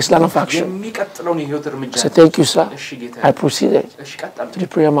you the next line of action. So thank you, sir. I proceeded to the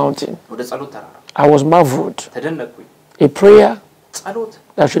prayer mountain. I was marveled. A prayer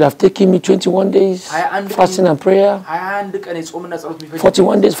that should have taken me 21 days fasting and prayer,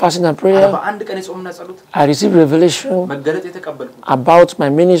 41 days fasting and prayer, I received revelation about my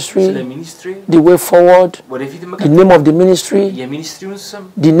ministry, the way forward, the name of the ministry,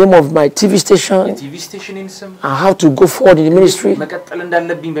 the name of my TV station, and how to go forward in the ministry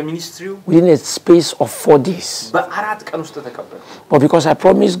within a space of 4 days. But because I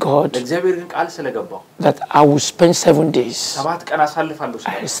promised God that I will spend 7 days,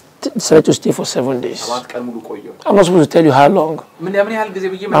 I decided to stay for 7 days. I'm not supposed to tell you how long.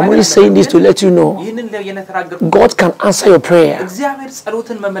 I'm only saying this to let you know God can answer your prayer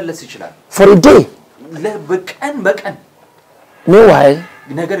for a day. Meanwhile,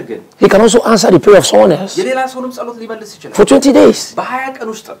 He can also answer the prayer of someone else for 20 days,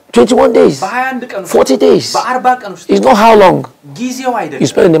 21 days, 40 days. It's not how long you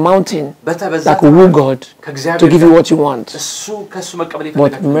spend in the mountain that will woo God to give you what you want.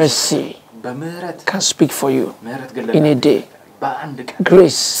 But mercy can speak for you in a day.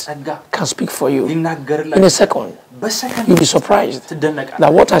 Grace can speak for you in a second. You'll be surprised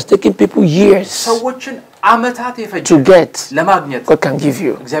that what has taken people years to get, God can give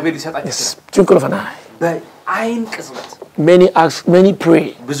you. Yes. Twinkle of an eye. Many ask, many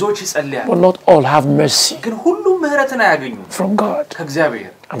pray, but not all have mercy from God.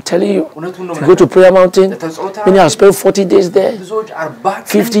 I'm telling you, if you go to Prayer Mountain, many have spent 40 days there,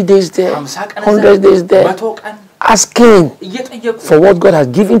 50 days there, 100 days there, asking for what God has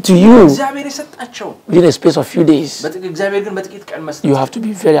given to you within a space of few days. You have to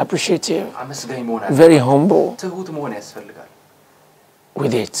be very appreciative, very humble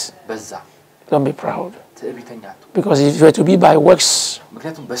with it. Don't be proud. Because if you were to be by works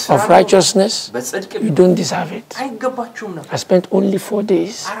of righteousness, you don't deserve it. I spent only 4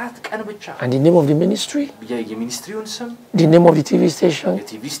 days. And the name of the ministry, the name of the TV station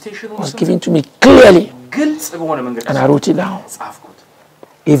was given to me clearly. And I wrote it down.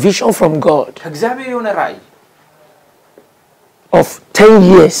 A vision from God of 10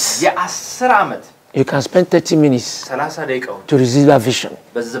 years. You can spend 30 minutes to receive that vision.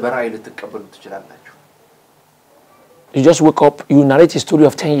 You just wake up, you narrate a story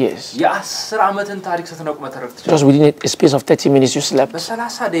of 10 years. Just within a space of 30 minutes you slept.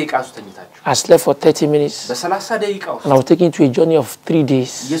 I slept for 30 minutes. And I was taken to a journey of 3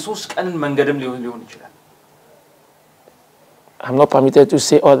 days. I'm not permitted to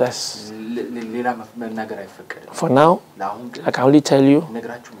say others. For now, I can only tell you,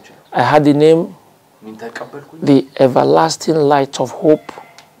 I had the name, the Everlasting Light of Hope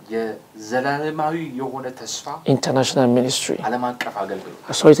International Ministry.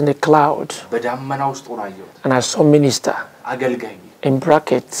 I saw it in the cloud. And I saw minister, in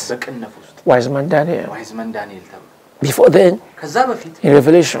brackets, Wiseman Daniel. Before then, in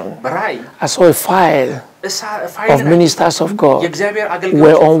Revelation, I saw a file of ministers of God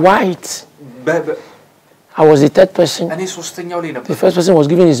were on white. I was the third person. The first person was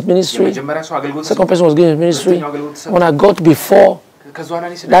giving his ministry. The second person was giving his ministry. When I got before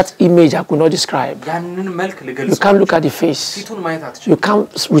that image, I could not describe. You can't look at the face. You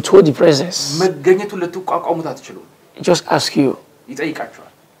can't withhold the presence. It just ask you,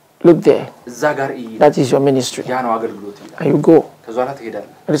 look there. That is your ministry. And you go. And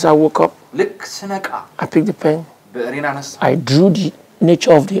as I woke up, I picked the pen. I drew the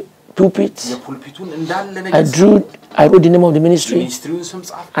nature of the pulpit. I wrote the name of the ministry.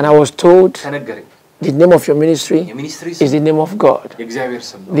 And I was told, the name of your ministry is the name of God,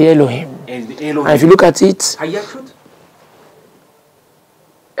 the Elohim. And if you look at it,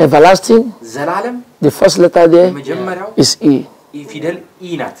 everlasting, the first letter there is E.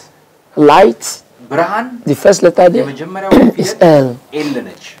 Light, the first letter there is L.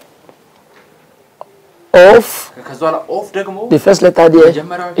 Off, the first letter there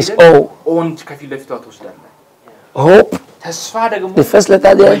is O. Hope, the first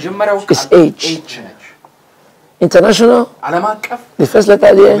letter there is H. International, the first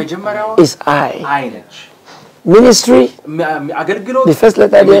letter there is I. Ministry, the first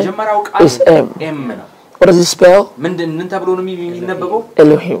letter there is M. What does it spell?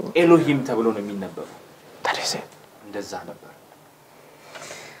 Elohim. That is it.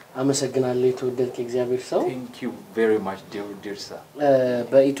 አመሰግናለሁ የተወደድክ እግዚአብሔር ሰው Thank you very much dear sir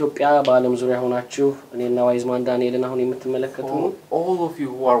በኢትዮጵያ በአለም ዙሪያ ሆናችሁ እኔና ዋይዝማን ዳንኤልን አሁን የምትመለከቱ all of you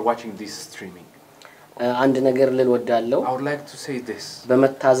who are watching this streaming አንድ ነገር ልልወዳለሁ I would like to say this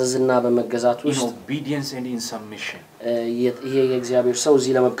በመታዘዝና በመገዛት ውስጥ in obedience and in submission ይሄ የእግዚአብሔር ሰው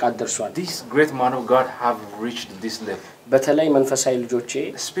እዚህ ለመብቃት ደርሷል This great man of God have reached this level በተለይ መንፈሳዊ ልጆቼ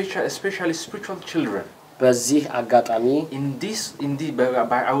especially spiritual children በዚህ አጋጣሚ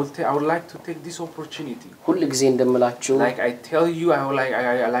I would like to take this opportunity ሁሉ ጊዜ እንደምላችሁ like I tell you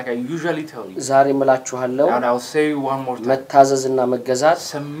like I usually tell you ዛሬ እምላችኋለሁ and I'll say one more time መታዘዝና መገዛት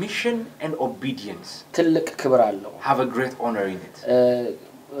submission and obedience ትልቅ ክብር አለው have a great honor in it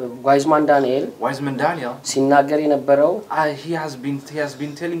Wiseman Daniel ሲናገር የነበረው he has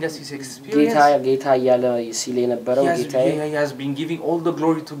been telling us his experience ጌታ ያለ ሲል የነበረው ጌታዬ he has been giving all the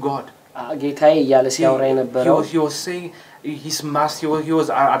glory to God ጌታዬ ያለ ሲያወራ የነበረው he was saying his master he was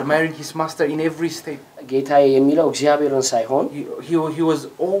admiring his master in every step ጌታዬ የሚለው እግዚአብሔርን ሳይሆን he was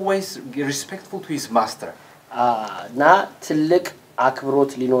always respectful to his master ና ትልቅ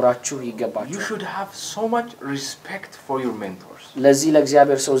አክብሮት ሊኖራችሁ ይገባችሁ you should have so much respect for your mentors ለዚህ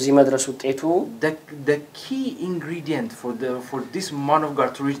ለእግዚአብሔር ሰው እዚህ መድረስ ውጤቱ the key ingredient for this man of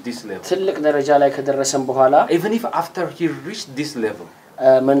God to reach this level ትልቅ ደረጃ ላይ ከደረሰን በኋላ even if after he reached this level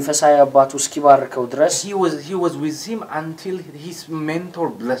መንፈሳዊ አባቱ እስኪባርከው ድረስ he was with him until his mentor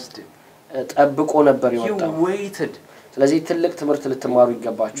blessed him ጠብቆ ነበር ይወጣው he waited ስለዚህ ትልቅ ትምህርት ልትማሩ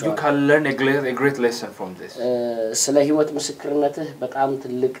ይገባችኋል you can learn a great lesson from this ስለ ህይወት ምስክርነትህ በጣም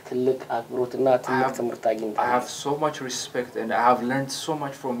ትልቅ አክብሮትና ትልቅ ትምህርት አግኝተሃል I have so much respect and I have learned so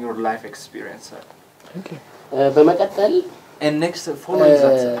much from your life experience okay በመቀጠል and next following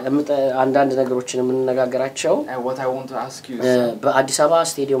that አንዳንድ ነገሮችን የምንነጋገራቸው what I want to ask you በአዲስ አበባ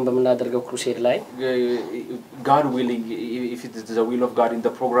ስቴዲየም በመናደርገው ክሩሴድ ላይ God willing if it is the will of God in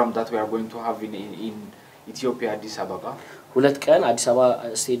the program that we are going to have in Ethiopia Addis Ababa ሁለት ቀን አዲስ አበባ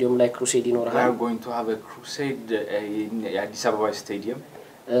ስቴዲየም ላይ ክሩሴድ ይኖራል we are going to have a crusade in Addis Ababa stadium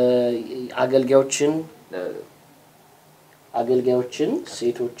አገልጋዮችን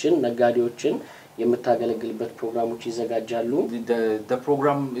ሴቶችን ነጋዴዎችን የምታገለግልበት ፕሮግራሞች ይዘጋጃሉ the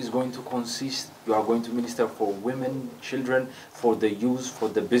program is going to consist you are going to minister for women children for the youth for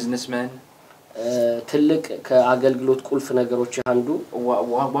the businessmen ትልቅ ከአገልግሎት ቁልፍ ነገሮች አንዱ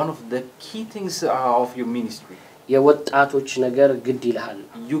one of the key things of your ministry የወጣቶች ነገር ግድ ይልሃል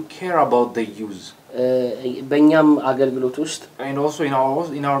you care about the youth በእኛም አገልግሎት ውስጥ and also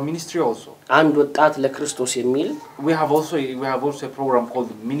in our ministry also አንድ ወጣት ለክርስቶስ የሚል we have also a program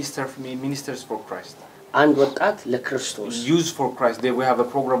called ministers for Christ አንድ ወጣት ለክርስቶስ youth for Christ we have a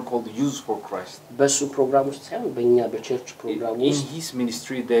program called youth for Christ በሱ ፕሮግራም ውስጥ ሳይሆን በእኛ በቸርች ፕሮግራም ውስጥ in his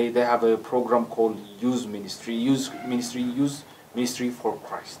ministry they have a program called youth ministry for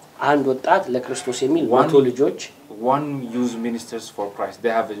Christ አንድ ወጣት ለክርስቶስ የሚል መቶ ልጆች one youth ministers for Christ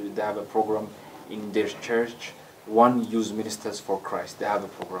they have a program in their church one youth ministers for Christ they have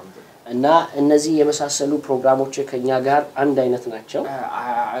a program there እና እነዚህ የመሳሰሉ ፕሮግራሞች ከኛ ጋር አንድ አይነት ናቸው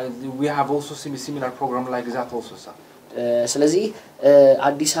we have also similar program like that also sir ስለዚህ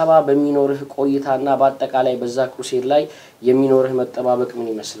አዲስ አበባ በሚኖርህ ቆይታና በአጠቃላይ በዛ ክሩሴድ ላይ የሚኖርህ መጠባበቅ ምን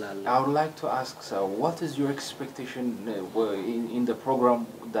ይመስላል I would like to ask sir what is your expectation in the program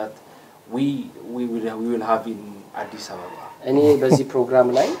that we will have in Addis Ababa እኔ በዚህ ፕሮግራም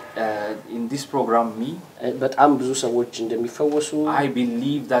ላይ in this program me በጣም ብዙ ሰዎች እንደሚፈወሱ I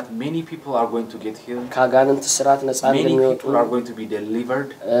believe that many people are going to get healed ካጋንንት ስራት ነፃ እንደሚወጡ many people are going to be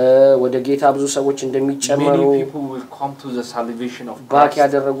delivered ወደ ጌታ ብዙ ሰዎች እንደሚጨመሩ many people will come to the salvation of Christ ባክ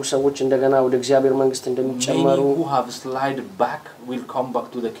ያደረጉ ሰዎች እንደገና ወደ እግዚአብሔር መንግስት እንደሚጨመሩ many who have slid back will come back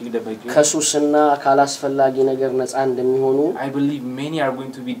to the kingdom again ከሱስና ካላስፈላጊ ነገር ነፃ እንደሚሆኑ I believe many are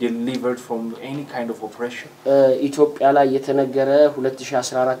going to be delivered from any kind of oppression ኢትዮጵያ ላይ የተነገረ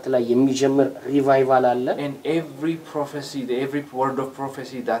 2014 ላይ የሚጀምር ሪቫይቫል አለ and every word of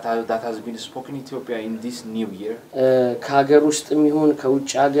prophecy that has been spoken in Ethiopia in this new year ከሀገር ውስጥም ይሁን ከውጭ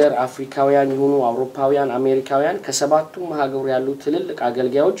ሀገር አፍሪካውያን ይሁኑ አውሮፓውያን አሜሪካውያን ከሰባቱም ሀገር ያሉ ትልልቅ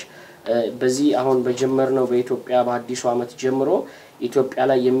አገልጋዮች በዚህ አሁን በጀመርነው በኢትዮጵያ በአዲሱ ዓመት ጀምሮ ኢትዮጵያ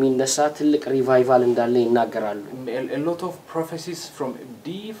ላይ የሚነሳ ትልቅ ሪቫይቫል እንዳለ ይናገራሉ a lot of prophecies from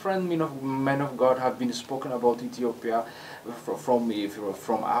different men of God have been spoken about Ethiopia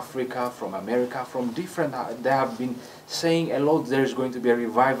from Africa from America from different they have been saying a lot there is going to be a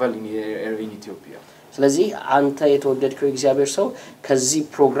revival in Ethiopia ስለዚህ አንተ የተወደድከው እግዚአብሔር ሰው ከዚህ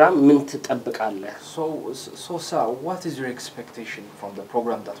ፕሮግራም ምን ትጠብቃለህ so sir what is your expectation from the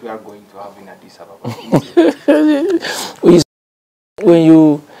program that we are going to have in Addis Ababa when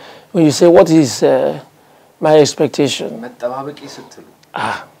you say what is my expectation መጠባበቅ ይስጥሉ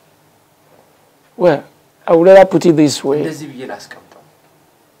well I would rather put it this way እንደዚህ ብዬ ላስቀምጠው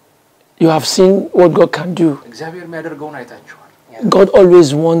you have seen what God can do እግዚአብሔር የሚያደርገውን አይታችኋል God always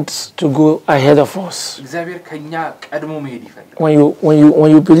wants to go ahead of us እግዚአብሔር ከኛ ቀድሞ መሄድ ይፈልጋል when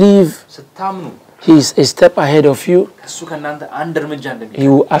you believe ስታምኑ he is a step ahead of you እሱ ከናንተ አንድ እርምጃ እንደሚሄድ he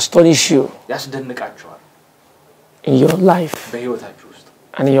will astonish you ያስደንቃችኋል in your life በህይወታችሁ ውስጥ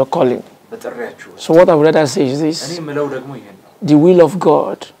and in your calling So what I would rather say is this: the will of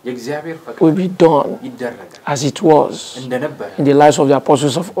God will be done as it was in the lives of the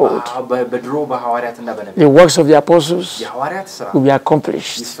apostles of old. The works of the apostles will be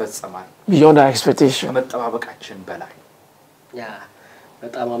accomplished beyond our expectation. Yeah.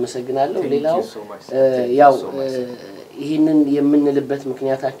 በጣም አመሰግናለሁ ሌላው ያው ይሄንን የምንልበት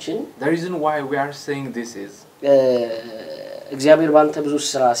ምክንያታችን the reason why we are saying this is እግዚአብሔር ባንተ ብዙ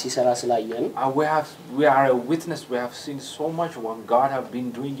ስራ ሲሰራ ስላየን we are a witness we have seen so much what God have been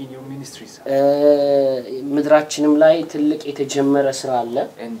doing in your ministries ምድራችንም ላይ ትልቅ የተጀመረ ስራ አለ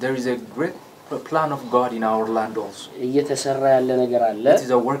and there is a great plan of God in our land also እየተሰራ ያለ ነገር አለ it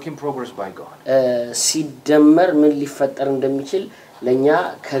is a work in progress by God ሲደመር ምን ሊፈጠር እንደሚችል ለኛ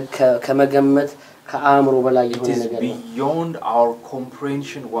ከመገመት ከአእምሮ በላይ የሆነ ነገር ነው beyond our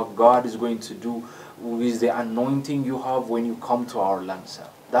comprehension what God is going to do with the anointing you have when you come to our land sir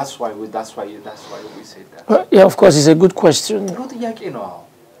that's why we said that yeah of course it's a good question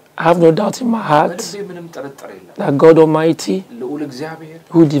I have no doubt in my heart that God Almighty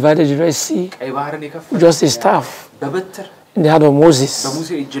who divided the Red Sea just a staff in the hand of Moses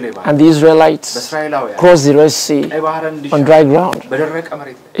and the Israelites crossed the Red Sea on dry ground.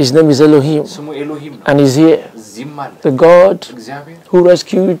 His name is Elohim and he's here. The God who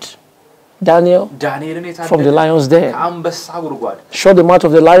rescued Daniel from the lion's den, shut the mouth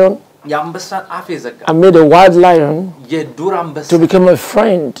of the lion and made a wild lion to become a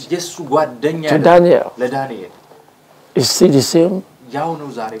friend to Daniel. Is still the same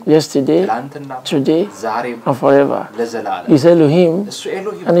yesterday, today, and forever. He's Elohim,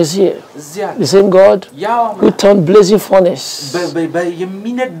 and he's here. The same God who turned blazing furnace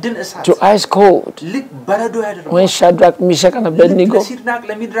to ice cold when Shadrach, Meshach, and Abednego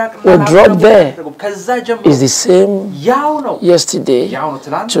were dropped there is the same yesterday,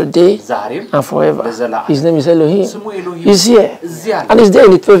 today, and forever. His name is Elohim. He's here, and he's there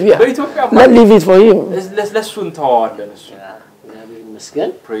in Ethiopia. Let's leave it for him.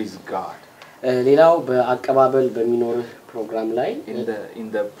 Praise God. ሌላው በአቀባበል በሚኖር ፕሮግራም ላይ in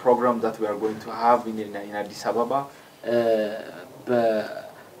the program that we are going to have in Addis Ababa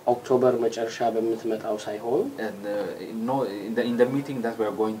በኦክቶበር መጨረሻ በመትመጣው ሳይሆን in the meeting that we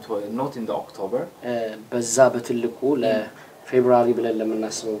are going to not in the October በዛ በትልቁ February ብለን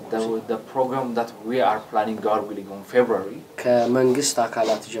ለምናስበው the program that we are planning God willing on February ከመንግስት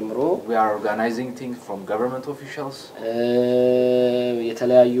አካላት ጀምሮ we are organizing things from government officials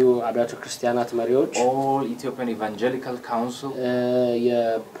የተለያዩ አብያተ ክርስቲያናት መሪዎች all Ethiopian Evangelical Council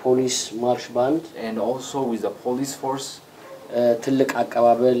የፖሊስ ማርሽ ባንድ and also with the police force ትልቅ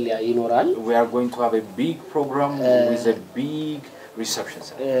አቀባበል ይኖራል we are going to have a big program with a big reception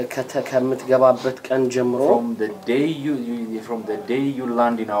ከምትገባበት ቀን ጀምሮ from the day you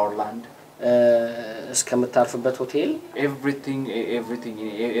land in our land እስከምታርፍበት ሆቴል everything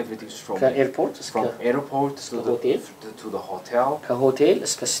from airport to the hotel ከሆቴል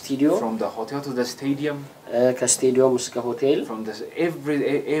እስከ ስቱዲዮ from the hotel to the stadium ከስታዲየም እስከ ሆቴል from the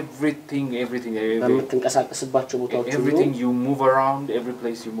everything በምትንቀሳቀስባቸው ቦታዎች ሁሉ everything you move around every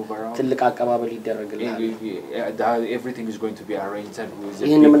place you move around ትልቅ አቀባበል ይደረግልሃል everything is going to be arranged with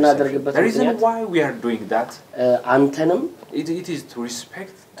ይሄን የምናደርግበት the reason why we are doing that አንተንም it is to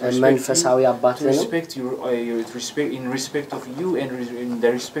respect መንፈሳዊ አባትህንም in respect of you and in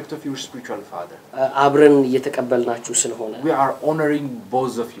the respect of your spiritual father አብረን እየተቀበልናችሁ ስለሆነ we are honoring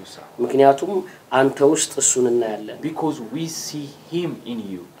both of you sir ምክንያቱም አንተ ውስጥ እሱን እናያለን because we see him in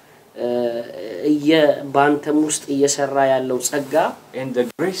you በአንተም ውስጥ እየሰራ ያለው ጸጋ and the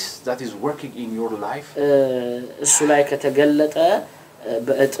grace that is working in your life እሱ ላይ ከተገለጠ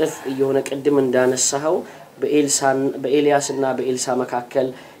በእጥፍ እየሆነ ቅድም እንዳነሳው በኤልያስና በኤልሳ መካከል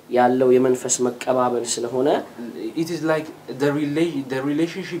ያለው የመንፈስ መቀባበል ስለሆነ it is like the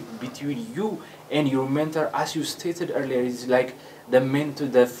relationship between you and your mentor as you stated earlier is like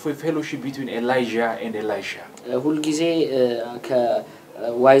the fellowship between Elijah and Elisha ሁሉ ጊዜ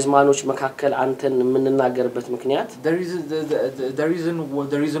ከዋይዝማኖች መካከል አንተን የምንናገርበት ምክንያት the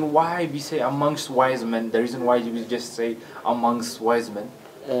reason why we say amongst wise men the reason why we just say amongst wise men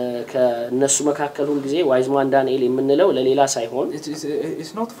ከነሱ መካከል ሁሉ ጊዜ Wiseman Daniel የምንለው ለሌላ ሳይሆን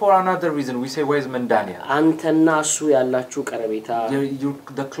it's not for another reason we say Wiseman Daniel አንተና እሱ ያላችሁ ቀረቤታ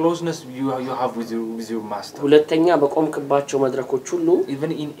the closeness you have with your master ሁለተኛ በቆምክባቸው መድረኮች ሁሉ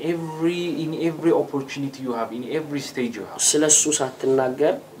even in every opportunity you have in every stage you have ስለሱ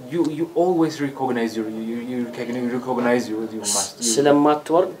ሳትናገር you always recognize your master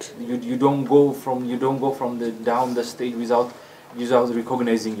ስለማትወርድ you don't go from the down the stage without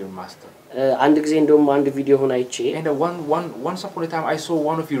recognizing your master አንድ ጊዜ እንደውም አንድ ቪዲዮ ሆነ አይቼ and once upon a time I saw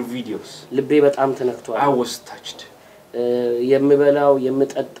one of your videos ልቤ በጣም ተነክቷል I was touched የምበላው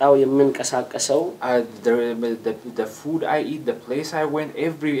የምጠጣው የምንቀሳቀሰው the food I eat the place I went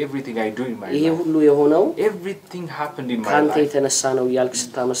everything I do in my life ይሄ ሁሉ የሆነው everything happened in my life ካንተ የተነሳ ነው ያልክ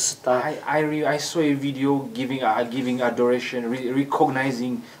ስታመስታ I saw a video giving adoration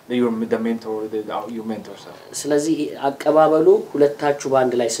recognizing your mentor your mentor ስለዚህ አቀባበሉ ሁለታችሁ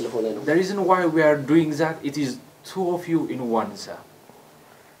ባንድ ላይ ስለሆነ ነው the reason why we are doing that it is two of you in one sir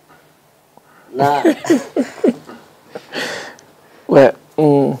Well,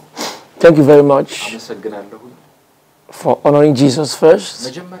 thank you very much for honoring Jesus first.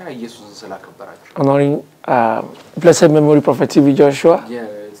 Honoring blessed memory Prophet TV Joshua.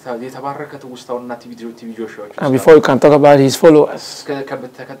 And before you can talk about his followers,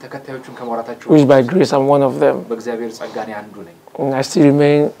 which by grace I'm one of them. And I still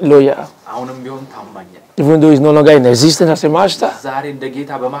remain loyal. Even though he's no longer in existence as a master,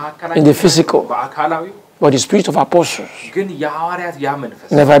 in the physical. But the spirit of apostles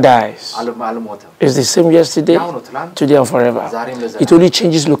never dies. It's the same yesterday, today and forever. It only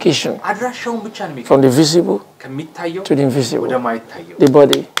changes location from the visible to the invisible. The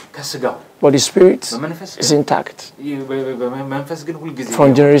body. But the spirit is intact from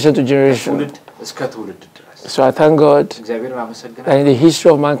generation to generation. So I thank God that in the history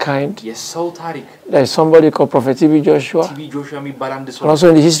of mankind, there is somebody called Prophet TV Joshua. And also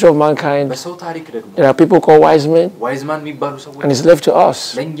in the history of mankind, there are people called Wiseman. And it's left to us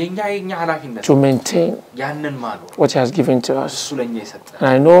to maintain what he has given to us. And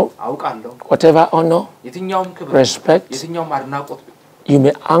I know whatever honor, respect, you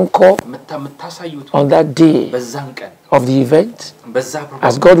may anchor on that day of the event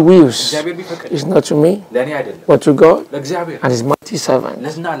as God wills. It's not to me, but to God and his mighty servant,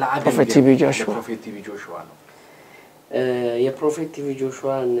 Prophet TV Joshua. የፕሮፌት ቲቪ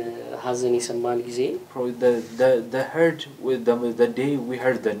ጆሹዋን ሐዘን የሰማን ጊዜ the day we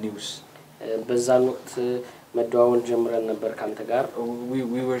heard the news በዛን ወቅት መደዋወል ጀምረን ነበር ካንተ ጋር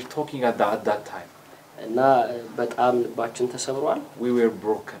we were talking at that time እና በጣም ልባችን ተሰብሯል we were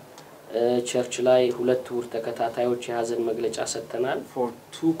broken ቸርች ላይ ሁለት ወር ተከታታዮች የሐዘን መግለጫ ሰጥተናል for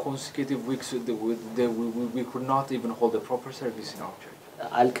 2 consecutive weeks we could not even hold a proper service in our church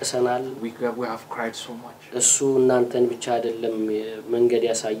አልቅሰናል we have cried so much እሱ እናንተን ብቻ አይደለም መንገድ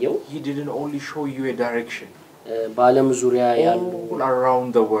ያሳየው he didn't only show you a direction በዓለም ዙሪያ ያሉ all around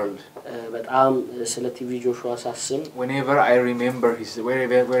the world በጣም ስለ ቲቪ ጆሹዋ ሳስብ wherever I remember his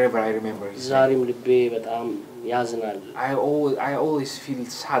ዛሬም ልቤ በጣም ያዝናል I always feel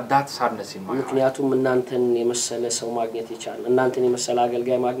that sadness in my heart ምክንያቱም እናንተን የመሰለ ሰው ማግኘት ይቻላል እናንተን የመሰለ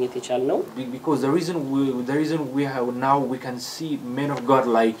አገልጋይ ማግኘት ይቻላል ነው because the reason we have now we can see men of God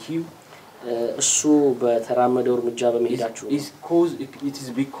like you እሱ በተራመደው እርምጃ በመሄዳችሁ it is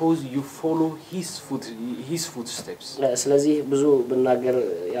because you follow his footsteps ስለዚህ ብዙ ብናገር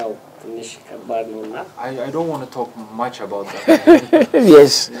ያው ትንሽ ከባድ ነውና I don't want to talk much about that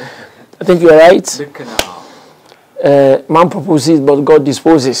yes I think you are right man proposes but God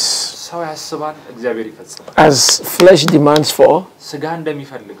disposes ሰው ያስባል እግዚአብሔር ይፈጽማል as flesh demands for ስጋ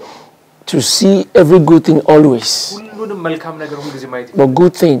እንደሚፈልገው to see every good thing always but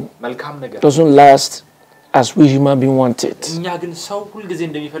good thing doesn't last as we human being want it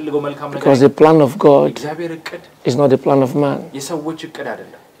because the plan of God is not the plan of man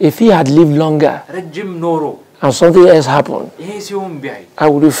if he had lived longer and something else happened how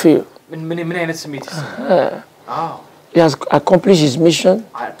would you feel he has accomplished his mission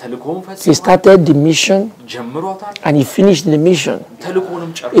he started the mission and he finished the mission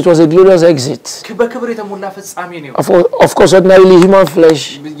it was a glorious exit of course ordinarily human flesh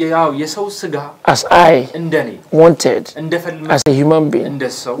as I wanted as a human being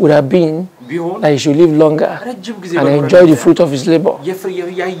would have been that he should live longer and enjoy the fruit of his labor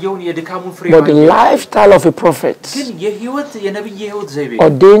but the lifestyle of a prophet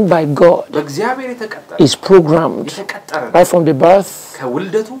ordained by God is programmed right from the birth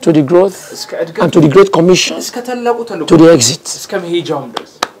to the growth and to the great commission to the exit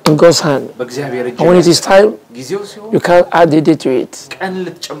in God's hand and when it is time you can't add a day to it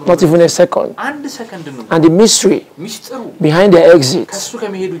not even a second and the mystery behind the exit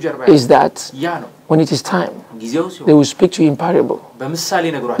is that when it is time they will speak to you in parable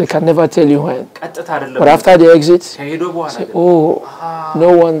they can never tell you when but after the exit say oh no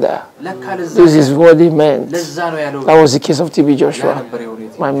wonder this is what he meant that was the case of TB Joshua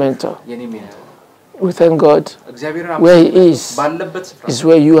my mentor we thank God where he is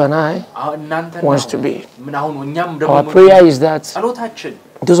where you and I wants to be our prayer is that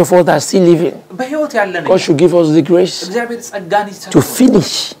those of us that are still living, God should give us the grace to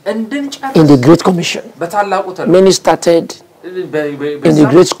finish in the Great Commission. Many started in the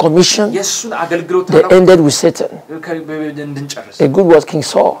Great Commission, they ended with Satan. A good was King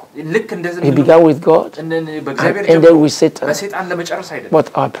Saul. He began with God and ended with Satan.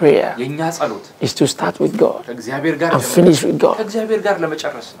 But our prayer is to start with God and finish with God.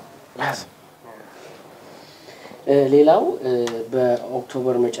 Yes. ሌላው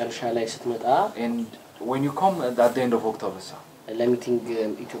በኦክቶበር መጨረሻ ላይ ስትመጣ and when you come at the end of October ለሚቲንግ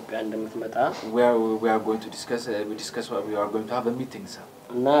ኢትዮጵያ እንደምትመጣ we are going to discuss what we are going to have a meeting sir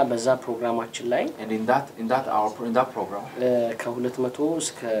እና በዛ ፕሮግራማችን ላይ and in that program ከ200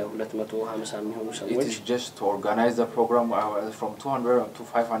 እስከ 250 የሚሆኑ ሰዎች it is just to organize the program from 200 to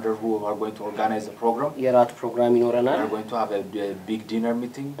 500 who are going to organize the program የራት ፕሮግራም ይኖረናል we are going to have a big dinner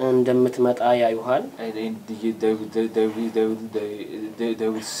meeting እንደምትመጣ ያዩሃል and they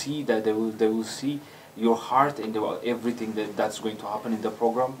will see that they will see your heart and everything that's going to happen in the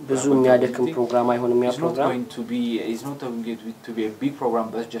program. ብዙ የሚያደክም ፕሮግራም አይሆንም ያ ፕሮግራም it's not going to be a big program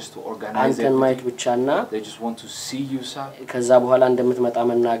but just to organize it. ማየት ብቻና they just want to see you sir. ከዛ በኋላ እንደምትመጣ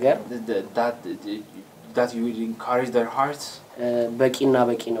መናገር that you will encourage their hearts. በቂና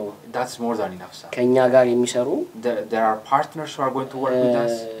በቂ ነው. That's more than enough sir. ከኛ ጋር የሚሰሩ there are partners who are going to work with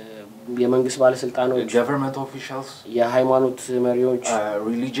us. የመንግስት ባለስልጣኖች government officials የሃይማኖት መሪዎች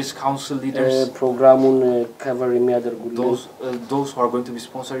religious council leaders ፕሮግራሙን ከቨር የሚያደርጉልን those who are going to be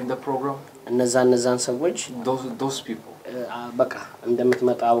sponsoring the program እነዛን ሰዎች those people በቃ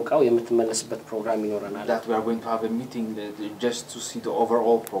እንደምትመጣ አውቀው የምትመለስበት ፕሮግራም ይኖረናል that we are going to have a meeting just to see the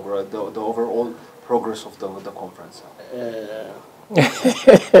overall program the overall progress of the conference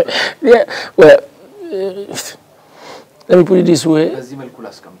yeah well let me put it this way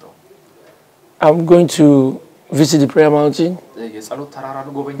I'm going to visit the prayer mountain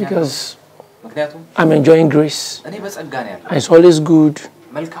because I'm enjoying grace. And it's always good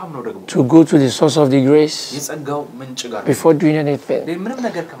to go to the source of the grace before doing anything.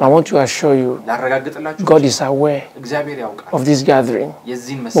 I want to assure you, God is aware of this gathering.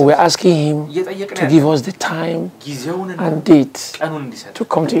 But we're asking Him to give us the time and date to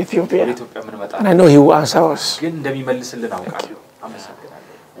come to Ethiopia. And I know He will answer us. Thank you.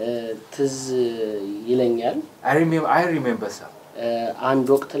 ትዝ ይለኛል I remember sir አንድ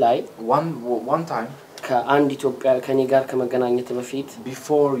ወቅት ላይ one time ከአንድ ኢትዮጵያ ከኔ ጋር ከመገናኘት በፊት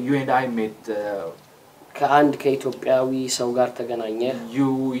before you and I met ከአንድ ከኢትዮጵያዊ ሰው ጋር ተገናኘ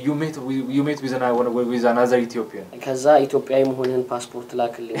you met with another Ethiopian ከዛ ኢትዮጵያዊ መሆንህን ፓስፖርት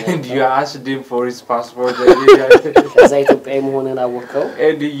ላክልኝ and you asked him for his passport ከዛ ኢትዮጵያዊ መሆንህን አወቀው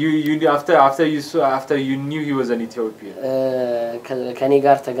and you after you knew he was an Ethiopian ከኔ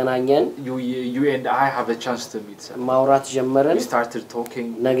ጋር ተገናኘን you and I have a chance to meet sir ማውራት ጀመርን we started talking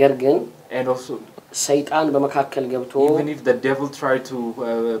ነገር ግን and also ሰይጣን በመካከል ገብቶ even if the devil tried to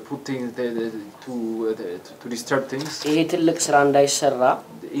put things to disturb things ይሄ ትልቅ ስራ እንዳይሰራ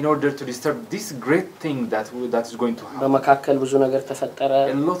in order to disturb this great thing that is going to happen በመካከል ብዙ ነገር ተፈጠረ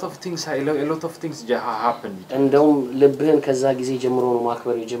a lot of things happened እንደውም ልብህን ከዛ ጊዜ ጀምሮ ነው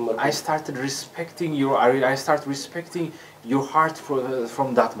ማክበር የጀመረው I started respecting your heart from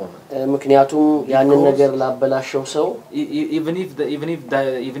that moment ምክንያቱም ያንን ነገር ላበላሸው ሰው even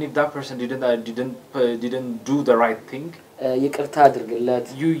if that person didn't do the right thing ይቅርታ አድርግለት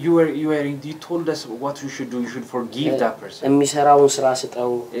you told us what you should do you should forgive that person የሚሰራውን ስራ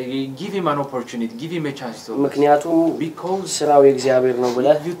ስጠው give him an opportunity give him a chance to ምክንያቱም because ስራው የእግዚአብሔር ነው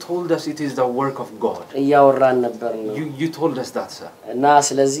ብለህ you told us it is the work of God እያወራን ነበር ነው you told us that sir እና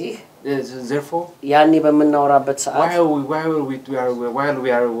ስለዚህ therefore ያኔ በመናወራበት ሰዓት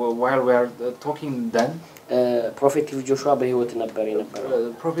while we are talking then ፕሮፌት ጆሹዋ በህይወት ነበር የነበረው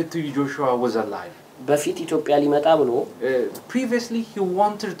prophet Joshua was alive በፊት ኢትዮጵያ ሊመጣ ብሎ previously he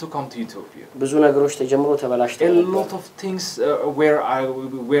wanted to come to Ethiopia ብዙ ነገሮች ተጀምሮ ተበላሽተው a lot of things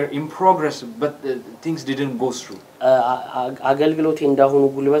were in progress but things didn't go through አገልግሎቴ እንዳሁኑ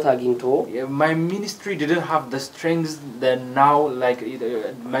ጉልበት አግኝቶ my ministry didn't have the strength that now like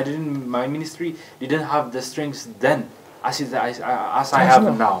my ministry didn't have the strength then as I have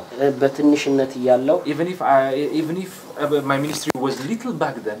now በትንሽነት ያለው even if my ministry was little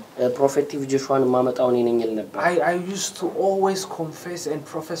back then ፕሮፌቲቭ ጆሹዋን ማመጣው እኔ ነኝ ል ነበር I used to always confess and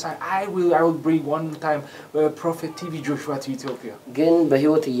prophesy I will bring one time prophet Joshua to Ethiopia ግን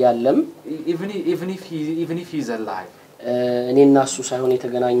በህይወት ይያለም even if he is alive እኔና እሱ ሳይሆን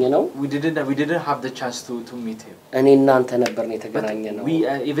የተገናኘ ነው we didn't have the chance to meet him እኔና አንተ ነበርን የተገናኘ ነው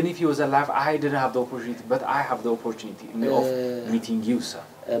even if he was alive I didn't have the opportunity but I have the opportunity of meeting you sir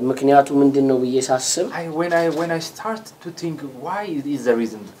ምክንያቱ ምንድነው ብዬ ሳስብ when I start to think why is the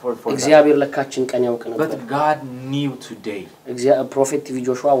reason for እግዚአብሔር ለካችን ቀን ያውቅ ነበር but God knew today ፕሮፌት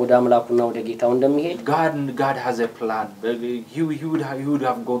ቪጆሹዋ ወደ አምላኩና ወደ ጌታው እንደሚሄድ God has a plan he would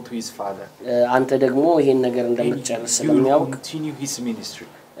have gone to his father አንተ ደግሞ ይሄን ነገር እንደምትጨርስ ስለሚያውቅ continue his ministry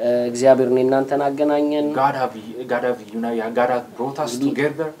እግዚአብሔር እናንተን አገናኘን God have brought us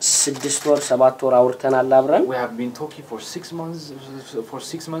together 6 ወር 7 ወር አውርተናል አብረን we have been talking for 6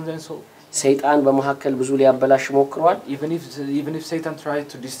 months and so ሰይጣን በመሐከል ብዙ ሊያበላሽ ሞክሯል even if Satan tried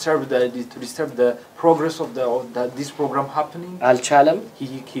to disturb the progress of this program happening አልቻለም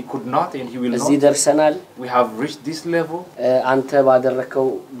he could not and he will not እዚህ ደርሰናል we have reached this level አንተ ባደረከው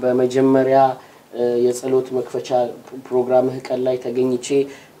በመጀመሪያ የጸሎት መክፈቻ ፕሮግራምህ ቀን ላይ ተገኝቼ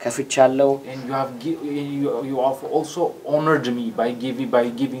ከፍቻለሁ and you have also honored me by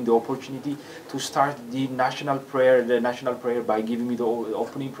giving the opportunity to start the national prayer by giving me the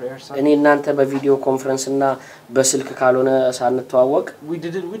opening prayer እኔ እናንተ በቪዲዮ ኮንፈረንስ እና በስልክ ካልሆነ ሳንተዋወቅ we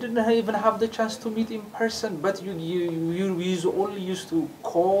didn't even have the chance to meet in person but you only used to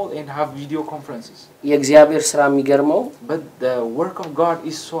call and have video conferences የእግዚአብሔር ሥራ የሚገርመው but the work of God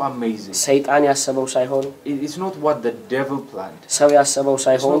is so amazing ሰይጣን ያሰበው ሳይሆን it's not what the devil planned ሰው ያሰበው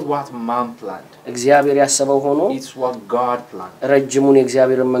ሳይሆን it's not what man planned እግዚአብሔር ያሰበው ሆኖ it's what God planned ረጅሙን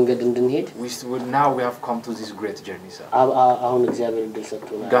የእግዚአብሔርን መንገድ እንድንሄድ now we have come to this great journey sir አሁን እግዚአብሔር እድል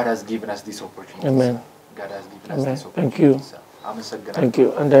ሰጥቶናል God has given us this opportunity amen God has given us this opportunity thank you አመሰግናለሁ thank you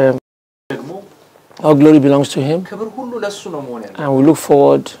and all glory belongs to him ክብር ሁሉ ለሱ ነው መሆን ያለው and we look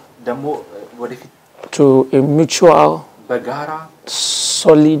forward ደግሞ ወደፊት to a mutual በጋራ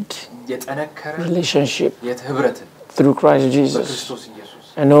solid የጠነከረ relationship የህብረትን through Christ Jesus በክርስቶስ ኢየሱስ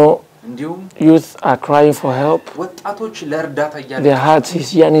I know እንዲሁም youth are crying for help ወጣቶች ለእርዳታ ያለ their heart is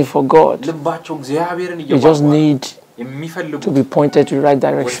yearning for God ልባቸው እግዚአብሔርን they just need የሚፈልጉ to be pointed to the right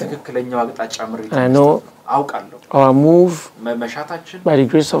direction ትክክለኛው አቅጣጫ ምሪት I know አውቃለሁ our move መሻታችን by the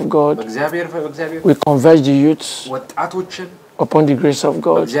grace of God በእግዚአብሔር we converge the youth ወጣቶችን upon the grace of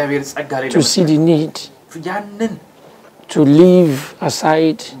God በእግዚአብሔር ጸጋ ላይ to see the need ያንን to leave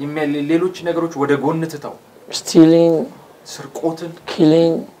aside ሌሎች ነገሮች ወደ ጎን ትተው stealing ስርቆትን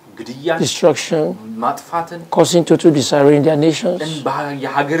killing ግድያ destruction ማጥፋትን causing total disarray in their nations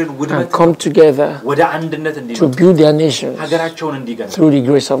የሀገርን ውድመት and come together ወደ አንድነት እንዲመጡ to build their nations ሀገራቸውን እንዲገነቡ through the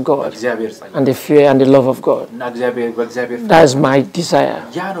grace of God እግዚአብሔር ጸጋ and the fear and the love of God እና በእግዚአብሔር that is my desire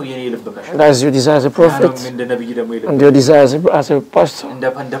ያ ነው የኔ ልብ መሻት that is your desire as a prophet እንደ ነብይ ደግሞ ይልብ and your desire as a pastor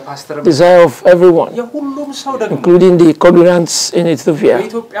እንደ ፓስተር desire of everyone የሁሉም ሰው ደግሞ including the congregants in Ethiopia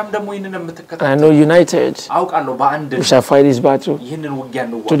በኢትዮጵያም ደግሞ ይሄንን የምትከታተሉ I know united አውቃለሁ በአንድ we shall fight this battle ይሄንን ውጊያ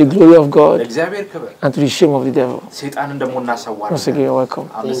ነው to the glory of God እግዚአብሔር ክብር and to the shame of the devil ሰይጣንን ደግሞ እናሳዋለን once again you're welcome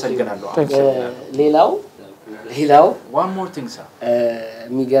አመሰግናለሁ ሌላው one more thing sir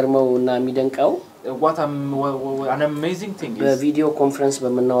የሚገርመውና የሚደንቀው what an amazing thing is በቪዲዮ ኮንፈረንስ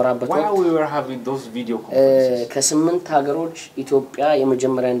በመናወራበት while we were having those video conferences ከ8 ሀገሮች ኢትዮጵያ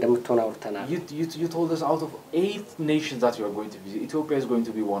የመጀመሪያ እንደምትሆን አውርተናል you told us out of 8 nations that you are going to visit Ethiopia is going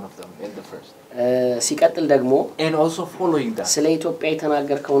to be one of them and the first ሲቀጥል ደግሞ and also following that ስለ ኢትዮጵያ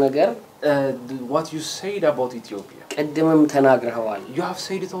የተናገርከው ነገር what you said about Ethiopia ቀድመም ተናግረዋል you have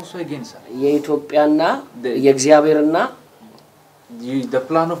said it also again sir የኢትዮጵያና የእግዚአብሔርና the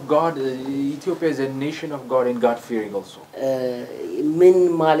plan of God Ethiopia is a nation of God and God fearing also ምን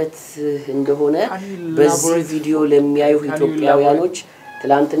ማለት እንደሆነ በዚህ ቪዲዮ ለሚያዩ ኢትዮጵያውያኖች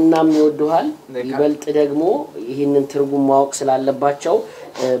ትላንትናም ይወዱሃል ይበልጥ ደግሞ ይሄንን ትርጉም ማወቅ ስላለባቸው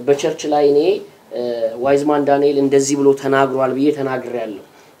በቸርች ላይ እኔ ዋይዝማን ዳንኤል እንደዚህ ብሎ ተናግሯል ብዬ ተናግሬያለሁ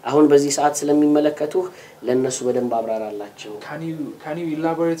አሁን በዚህ ሰዓት ስለሚመለከቱ ለነሱ በደንብ አብራራላችሁ can you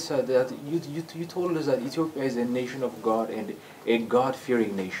elaborate sir that you told us that Ethiopia is a nation of God and a God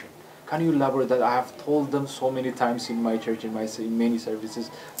fearing nation can you elaborate that I have told them so many times in my church in many services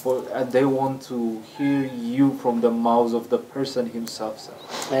for they want to hear you from the mouth of the person himself sir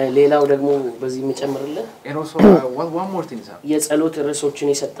ሌላው ደግሞ በዚህ መጨመርልህ and also one more thing sir የጸሎት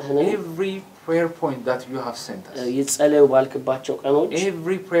ርዕሶችን የሰጠህነ every prayer point that you have sent us የጸለዩ ባልክባቸው ቀኖች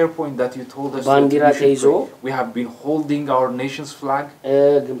every prayer point that you told us ባንዲራ ተይዞ we have been holding our nation's flag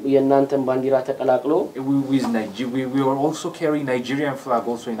የናንተን ባንዲራ ተቀላቅሎ we were also carrying Nigerian flag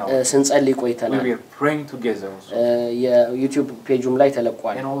also in our ስንጸልይ ቆይተናል we were praying together also የዩቲዩብ ፔጁም ላይ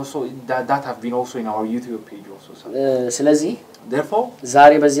ተለቋል and also that have been also in our YouTube page also ስለዚህ therefore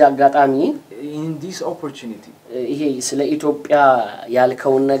ዛሬ በዚህ አጋጣሚ in this opportunity ይሄ ስለ ኢትዮጵያ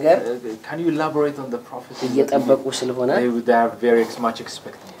ያልከውን ነገር can you elaborate on the prophecy እየጠበቁ ስለሆነ they are very much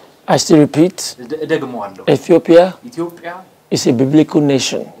expecting I still repeat ደግሞአለሁ Ethiopia It's a biblical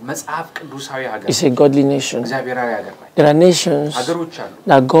nation. It's a godly nation. There are nations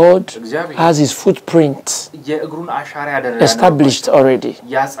that God has his footprint established already.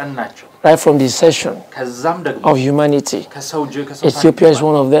 Right from the session of humanity. Ethiopia is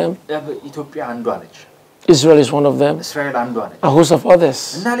one of them. Israel is one of them. A host of others.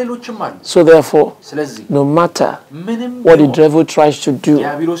 So therefore, no matter what the devil tries to do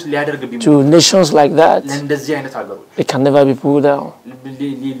to nations like that, it can never be pulled down.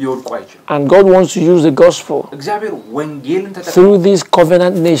 And God wants to use the gospel through these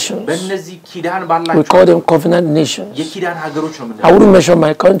covenant nations. We call them covenant nations. I wouldn't mention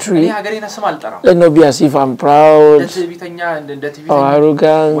my country. Let not be as if I'm proud or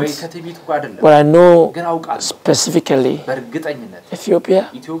arrogant. But I know specifically Ethiopia,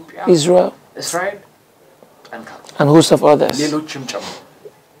 Israel, and host of others.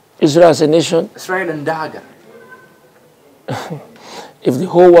 Israel as a nation, if the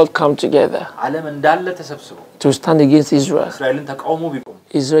whole world come together to stand against Israel,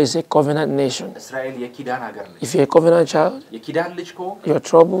 Israel is a covenant nation. If you're a covenant child, your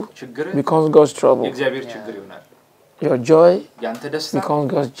trouble becomes God's trouble. Your joy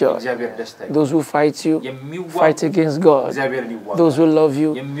becomes God's joy. Those who fight you fight against God. Those who love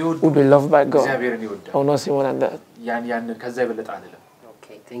you will be loved by God. I will not say more than that.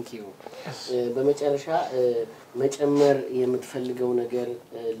 Okay, thank you. በመጨረሻ መጨመር የምትፈልገው ነገር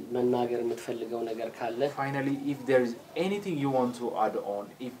መናገር የምትፈልገው ነገር ካለ finally if there is anything you want to add on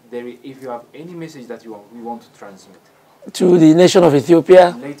if you have any message that you want to transmit to the nation of Ethiopia,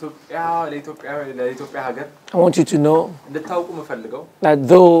 I want you to know that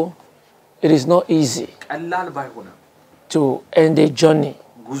though it is not easy to end a journey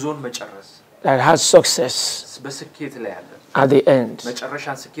that has success at the end,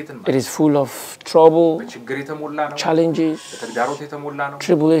 it is full of trouble, challenges,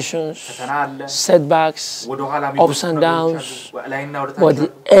 tribulations, setbacks, ups and downs, but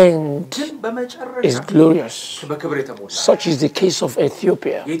the end is glorious. Such is the case of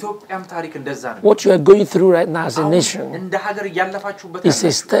Ethiopia. What you are going through right now as a nation is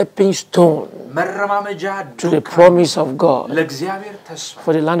a stepping stone to the promise of God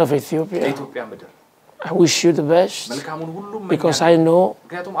for the land of Ethiopia. I wish you the best because I know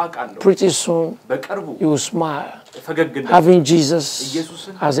pretty soon you will smile, having Jesus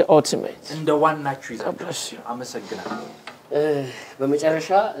as the ultimate. God bless you. በመጨረሻ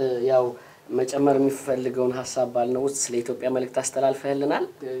ያው መጨመር የሚፈልገውን ሐሳብ ባልነው ውስጥ ስለ ኢትዮጵያ መልእክት አስተላልፈህልናል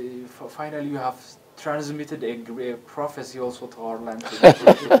finally you have transmitted a prophecy also to our land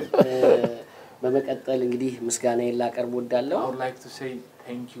በመቀጠል እንግዲህ ምስጋናዬን ላቀርብ ወዳለሁ I would like to say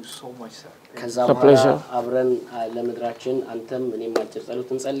thank you so much sir ከዛ በኋላ አብረን ለምድራችን አንተም እኔም አጭር ጸሎት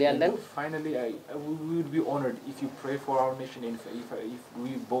እንጸልያለን finally we would be honored if you pray for our nation if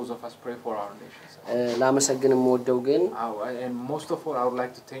we both of us pray for our nation ላመሰግንም ወደው ግን and most of all I would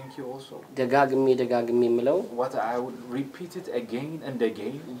like to thank you also ደጋግሜ የምለው what I would repeat it again and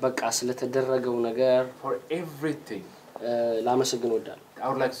again በቃ ስለተደረገው ነገር for everything ላመሰግን ወዳለሁ I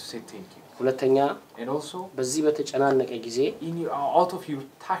would like to say thank you ሁለተኛ and also በዚህ በተጨናነቀ ጊዜ out of your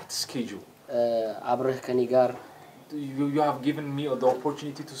tight schedule አብረህ ከኔ ጋር you have given me the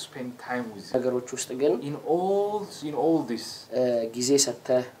opportunity to spend time with you ነገሮች ውስጥ ግን in all this ጊዜ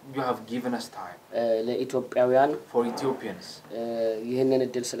ሰጥተህ you have given us time ለኢትዮጵያውያን for Ethiopians ይሄንን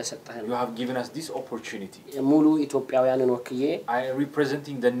እድል ስለሰጠህን you have given us this opportunity ሙሉ ኢትዮጵያውያንን ወክዬ I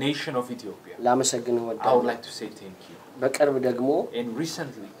representing the nation of Ethiopia ላመሰግንህ ወዳለሁ I would like to say thank you በቅርብ ደግሞ and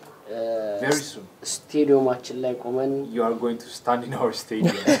recently very soon ስቴዲየማችን ላይ ቆመን you are going to stand in our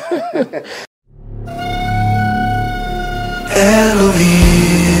stadium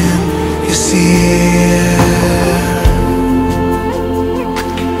Elohim, you see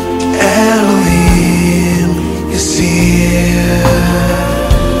Elohim, you see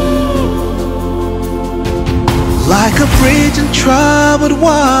like a bridge in troubled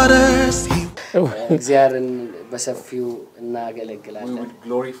waters. እግዚአብሔርን በሰፊው እናገለግላለን. We will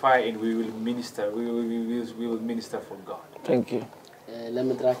glorify and we will minister. We will minister for God. Thank you.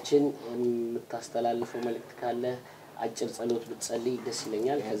 ለምድራችን የምታስተላልፈው መልእክት ካለ አጭር ጸሎት ብትጸልይ ደስ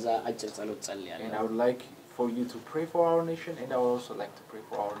ይለኛል. ከዛ አጭር ጸሎት ጸልያለሁ. And I would like for you to pray for our nation and I would also like to pray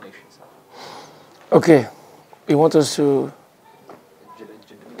for our nation. Okay. We want us to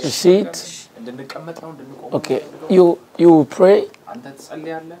sit. Okay. You will pray.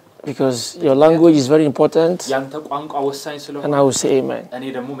 Because your language is very important. And I will say amen.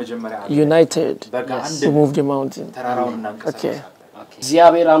 United. Yes. To move the mountain. Okay.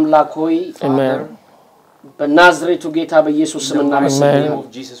 እግዚአብሔር አምላክ ሆይ Amen. በናዝሬቱ ጌታ በኢየሱስ ስም እናመሰግናለን.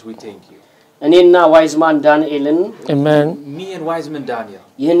 እኔና ዋይዝማን ዳንኤልን Amen. Me and Wiseman Daniel.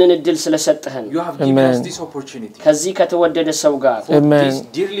 ይህንን እድል ስለሰጠህን You have given us this opportunity. ከዚህ ከተወደደ ሰው ጋር This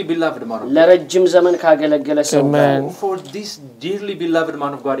dearly beloved man of God. ለረጅም ዘመን ካገለገለ ሰው ጋር For this dearly beloved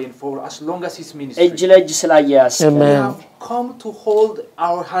man of God and for as long as his ministry. እጅ ለእጅ ስላያያስ We have come to hold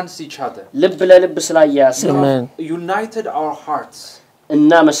our hands each other. ልብ ለልብ ስላያያስ United our hearts.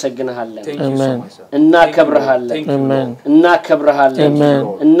 እናመሰግንሃለን Amen. እናከብርሃለን Amen. እናከብርሃለን Amen.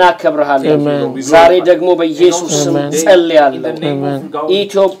 እናከብርሃለን ዛሬ ደግሞ በኢየሱስ ስም ጸልያለሁ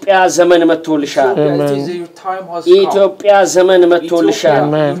ኢትዮጵያ ዘመን መጥቶልሻል ኢትዮጵያ ዘመን መጥቶልሻል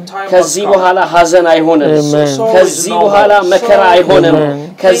ከዚህ በኋላ ሐዘን አይሆንም ከዚህ በኋላ መከራ አይሆንም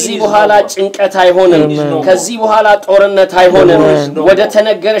ከዚህ በኋላ ጭንቀት አይሆንም ከዚህ በኋላ ጦርነት አይሆንም ወደ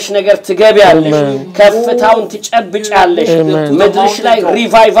ተነገረሽ ነገር ትገቢያለሽ ከፍታውን ትጨብጫለሽ ምድርሽ ላይ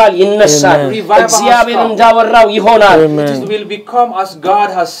revival ይነሳል እግዚአብሔር እንዳወራው ይሆናል it will become as God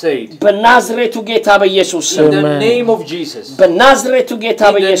has said በናዝሬቱ ጌታ በኢየሱስ in the name of Jesus በናዝሬቱ ጌታ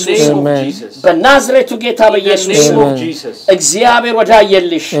በኢየሱስ በናዝሬቱ ጌታ በኢየሱስ እግዚአብሔር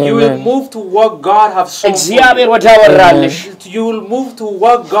ወዳየልሽ you will move to what God has spoken እግዚአብሔር ወዳወራልሽ you will move to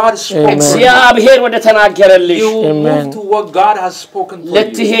what God spoke እግዚአብሔር ወደ ተናገረልሽ you will move to what God has spoken for you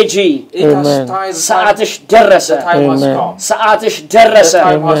ለትሄጂ it has time ሰዓትሽ ደረሰ ሰዓትሽ ደረሰ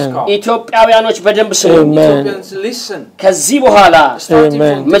ኢትዮጵያውያኖች በደንብ ስሙ ከዚህ በኋላ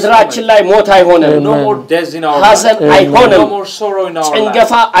ምድራችን ላይ ሞት አይሆንም ሐዘን አይሆንም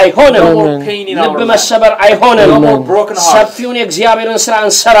ጭንገፋ አይሆንም ልብ መሰበር አይሆንም ሰፊውን የእግዚአብሔርን ሥራ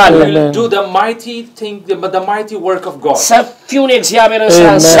እንሰራለን ሰፊውን የእግዚአብሔርን ሥራ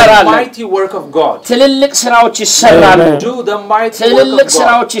እንሰራለን ትልልቅ ሥራዎች ይሰራሉ ትልልቅ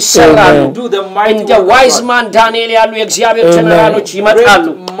ሥራዎች ይሰራሉ እንደ ዋይዝማን ዳንኤል ያሉ የእግዚአብሔር ጀነራሎች ይመጣሉ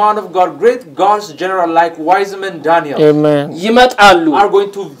man of God great God's general like Wiseman Daniel ይመጣሉ are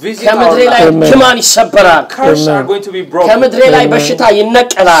going to visit ከምድሬ ላይ ድማን ይሰበራል curses are going to be broken ከምድሬ ላይ በሽታ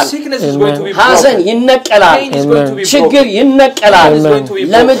ይነቀላል sickness is going to be broken ሐዘን ይነቀላል ችግር ይነቀላል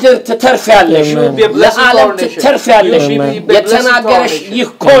ለምድር ትተርፊያለሽ ለዓለም ትተርፊያለሽ የተናገረሽ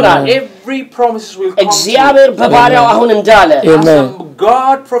ይሆናል every promise will come እግዚአብሔር በባሪያው አሁን እንዳለ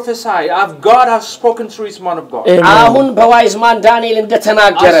God prophesied God has spoken through his man of God አሁን በዋይዝማን ዳንኤል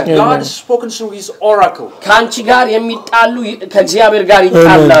እንደተናገረ God has spoken through his oracle ካንቺ ጋር የሚጣሉ ከእግዚአብሔር ጋር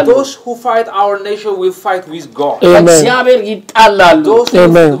ይጣላሉ those who fight our nation will fight with God ከእግዚአብሔር ይጣላሉ those who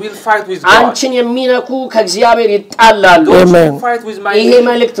will fight with God አንቺን የሚነኩ ከእግዚአብሔር ይጣላሉ fight with my ይሄ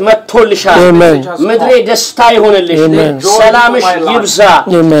መልእክት መጥቶልሻል ምድሬ ደስታ ይሁንልሽ ሰላምሽ ይብዛ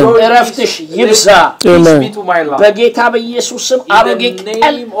እረፍትሽ ይብዛ በጌታ በኢየሱስ ስም አሮጌ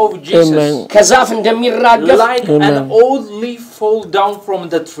ቀል ከዛፍ እንደሚራገፍ like an old leaf fall down from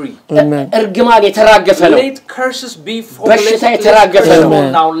the tree እርግማን የተራገፈ ነው let curses be በሽታ የተራገፈ ነው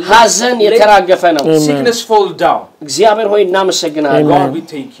ሐዘን የተራገፈ ነው sickness fall down እግዚአብሔር ሆይ እናመሰግናለን God we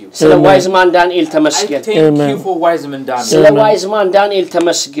thank you ስለ ዋይዝማን ዳንኤል ተመስገን thank you for Wiseman Daniel ስለ ዋይዝማን ዳንኤል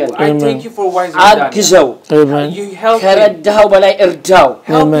ተመስገን I thank you for Wiseman Daniel አግዘው you help ከረዳው በላይ እርዳው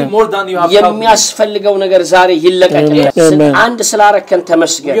help me more than you have helped የሚያስፈልገው ነገር ዛሬ ይለቀቅለት አንድ ስላረከን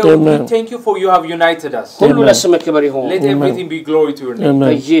ተመስገን we thank you for you have united us ሁሉ ለስም ክብር ይሁን let everything be glory to your name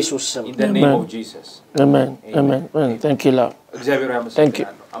በኢየሱስ ስም in the name of Jesus amen amen thank you Lord እግዚአብሔር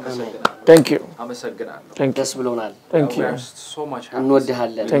ያመሰግናለሁ thank you አመሰግናለሁ ደስ ብሎናል thank you so much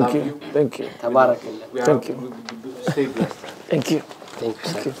እንወድሃለን thank you ተባረክልን thank you stay blessed thank you thank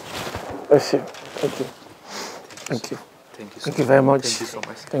you bless you thank you very much thank you so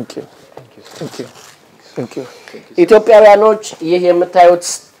much thank you ኢትዮጵያውያኖች ይህ የምታዩት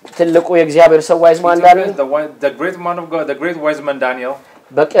ትልቁ የእግዚአብሔር ሰው ዋይዝማን ዳንኤል the great man of God the great Wiseman Daniel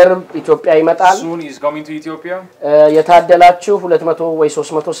በቅርብ ኢትዮጵያ ይመጣል soon is coming to Ethiopia የታደላችሁ 200 ወይ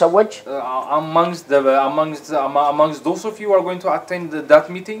 300 ሰዎች amongst those of you who are going to attend that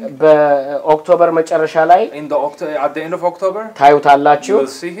meeting በኦክቶበር መጨረሻ ላይ at the end of October ታዩታላችሁ you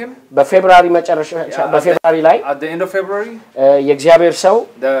will see him በፌብሩዋሪ መጨረሻ በፌብሩዋሪ ላይ at the end of February የእግዚአብሔር ሰው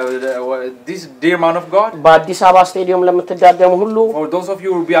this dear man of God በአዲስ አበባ ስቴዲየም ለምትዳደሙ ሁሉ for those of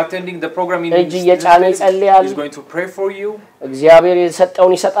you who will be attending the program in እጅ እየጫነ ይጸልያል is going to pray for you እግዚአብሔር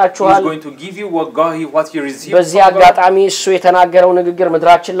የሰጠውን ይሰጣችኋል He's going to give you what he received በዚህ አጋጣሚ እሱ የተናገረው ንግግር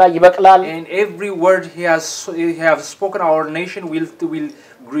ምድራችን ላይ ይበቅላል and every word he has spoken our nation will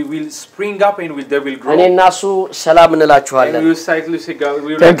spring up and they will grow እኔና እሱ ሰላም እንላችኋለን and we will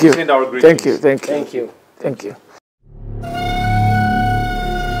send our greetings thank you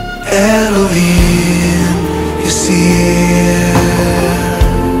Elohim you see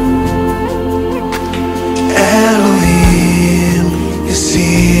Elohim you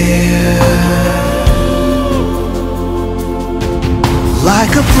see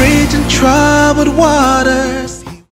like a bridge and try troubled water.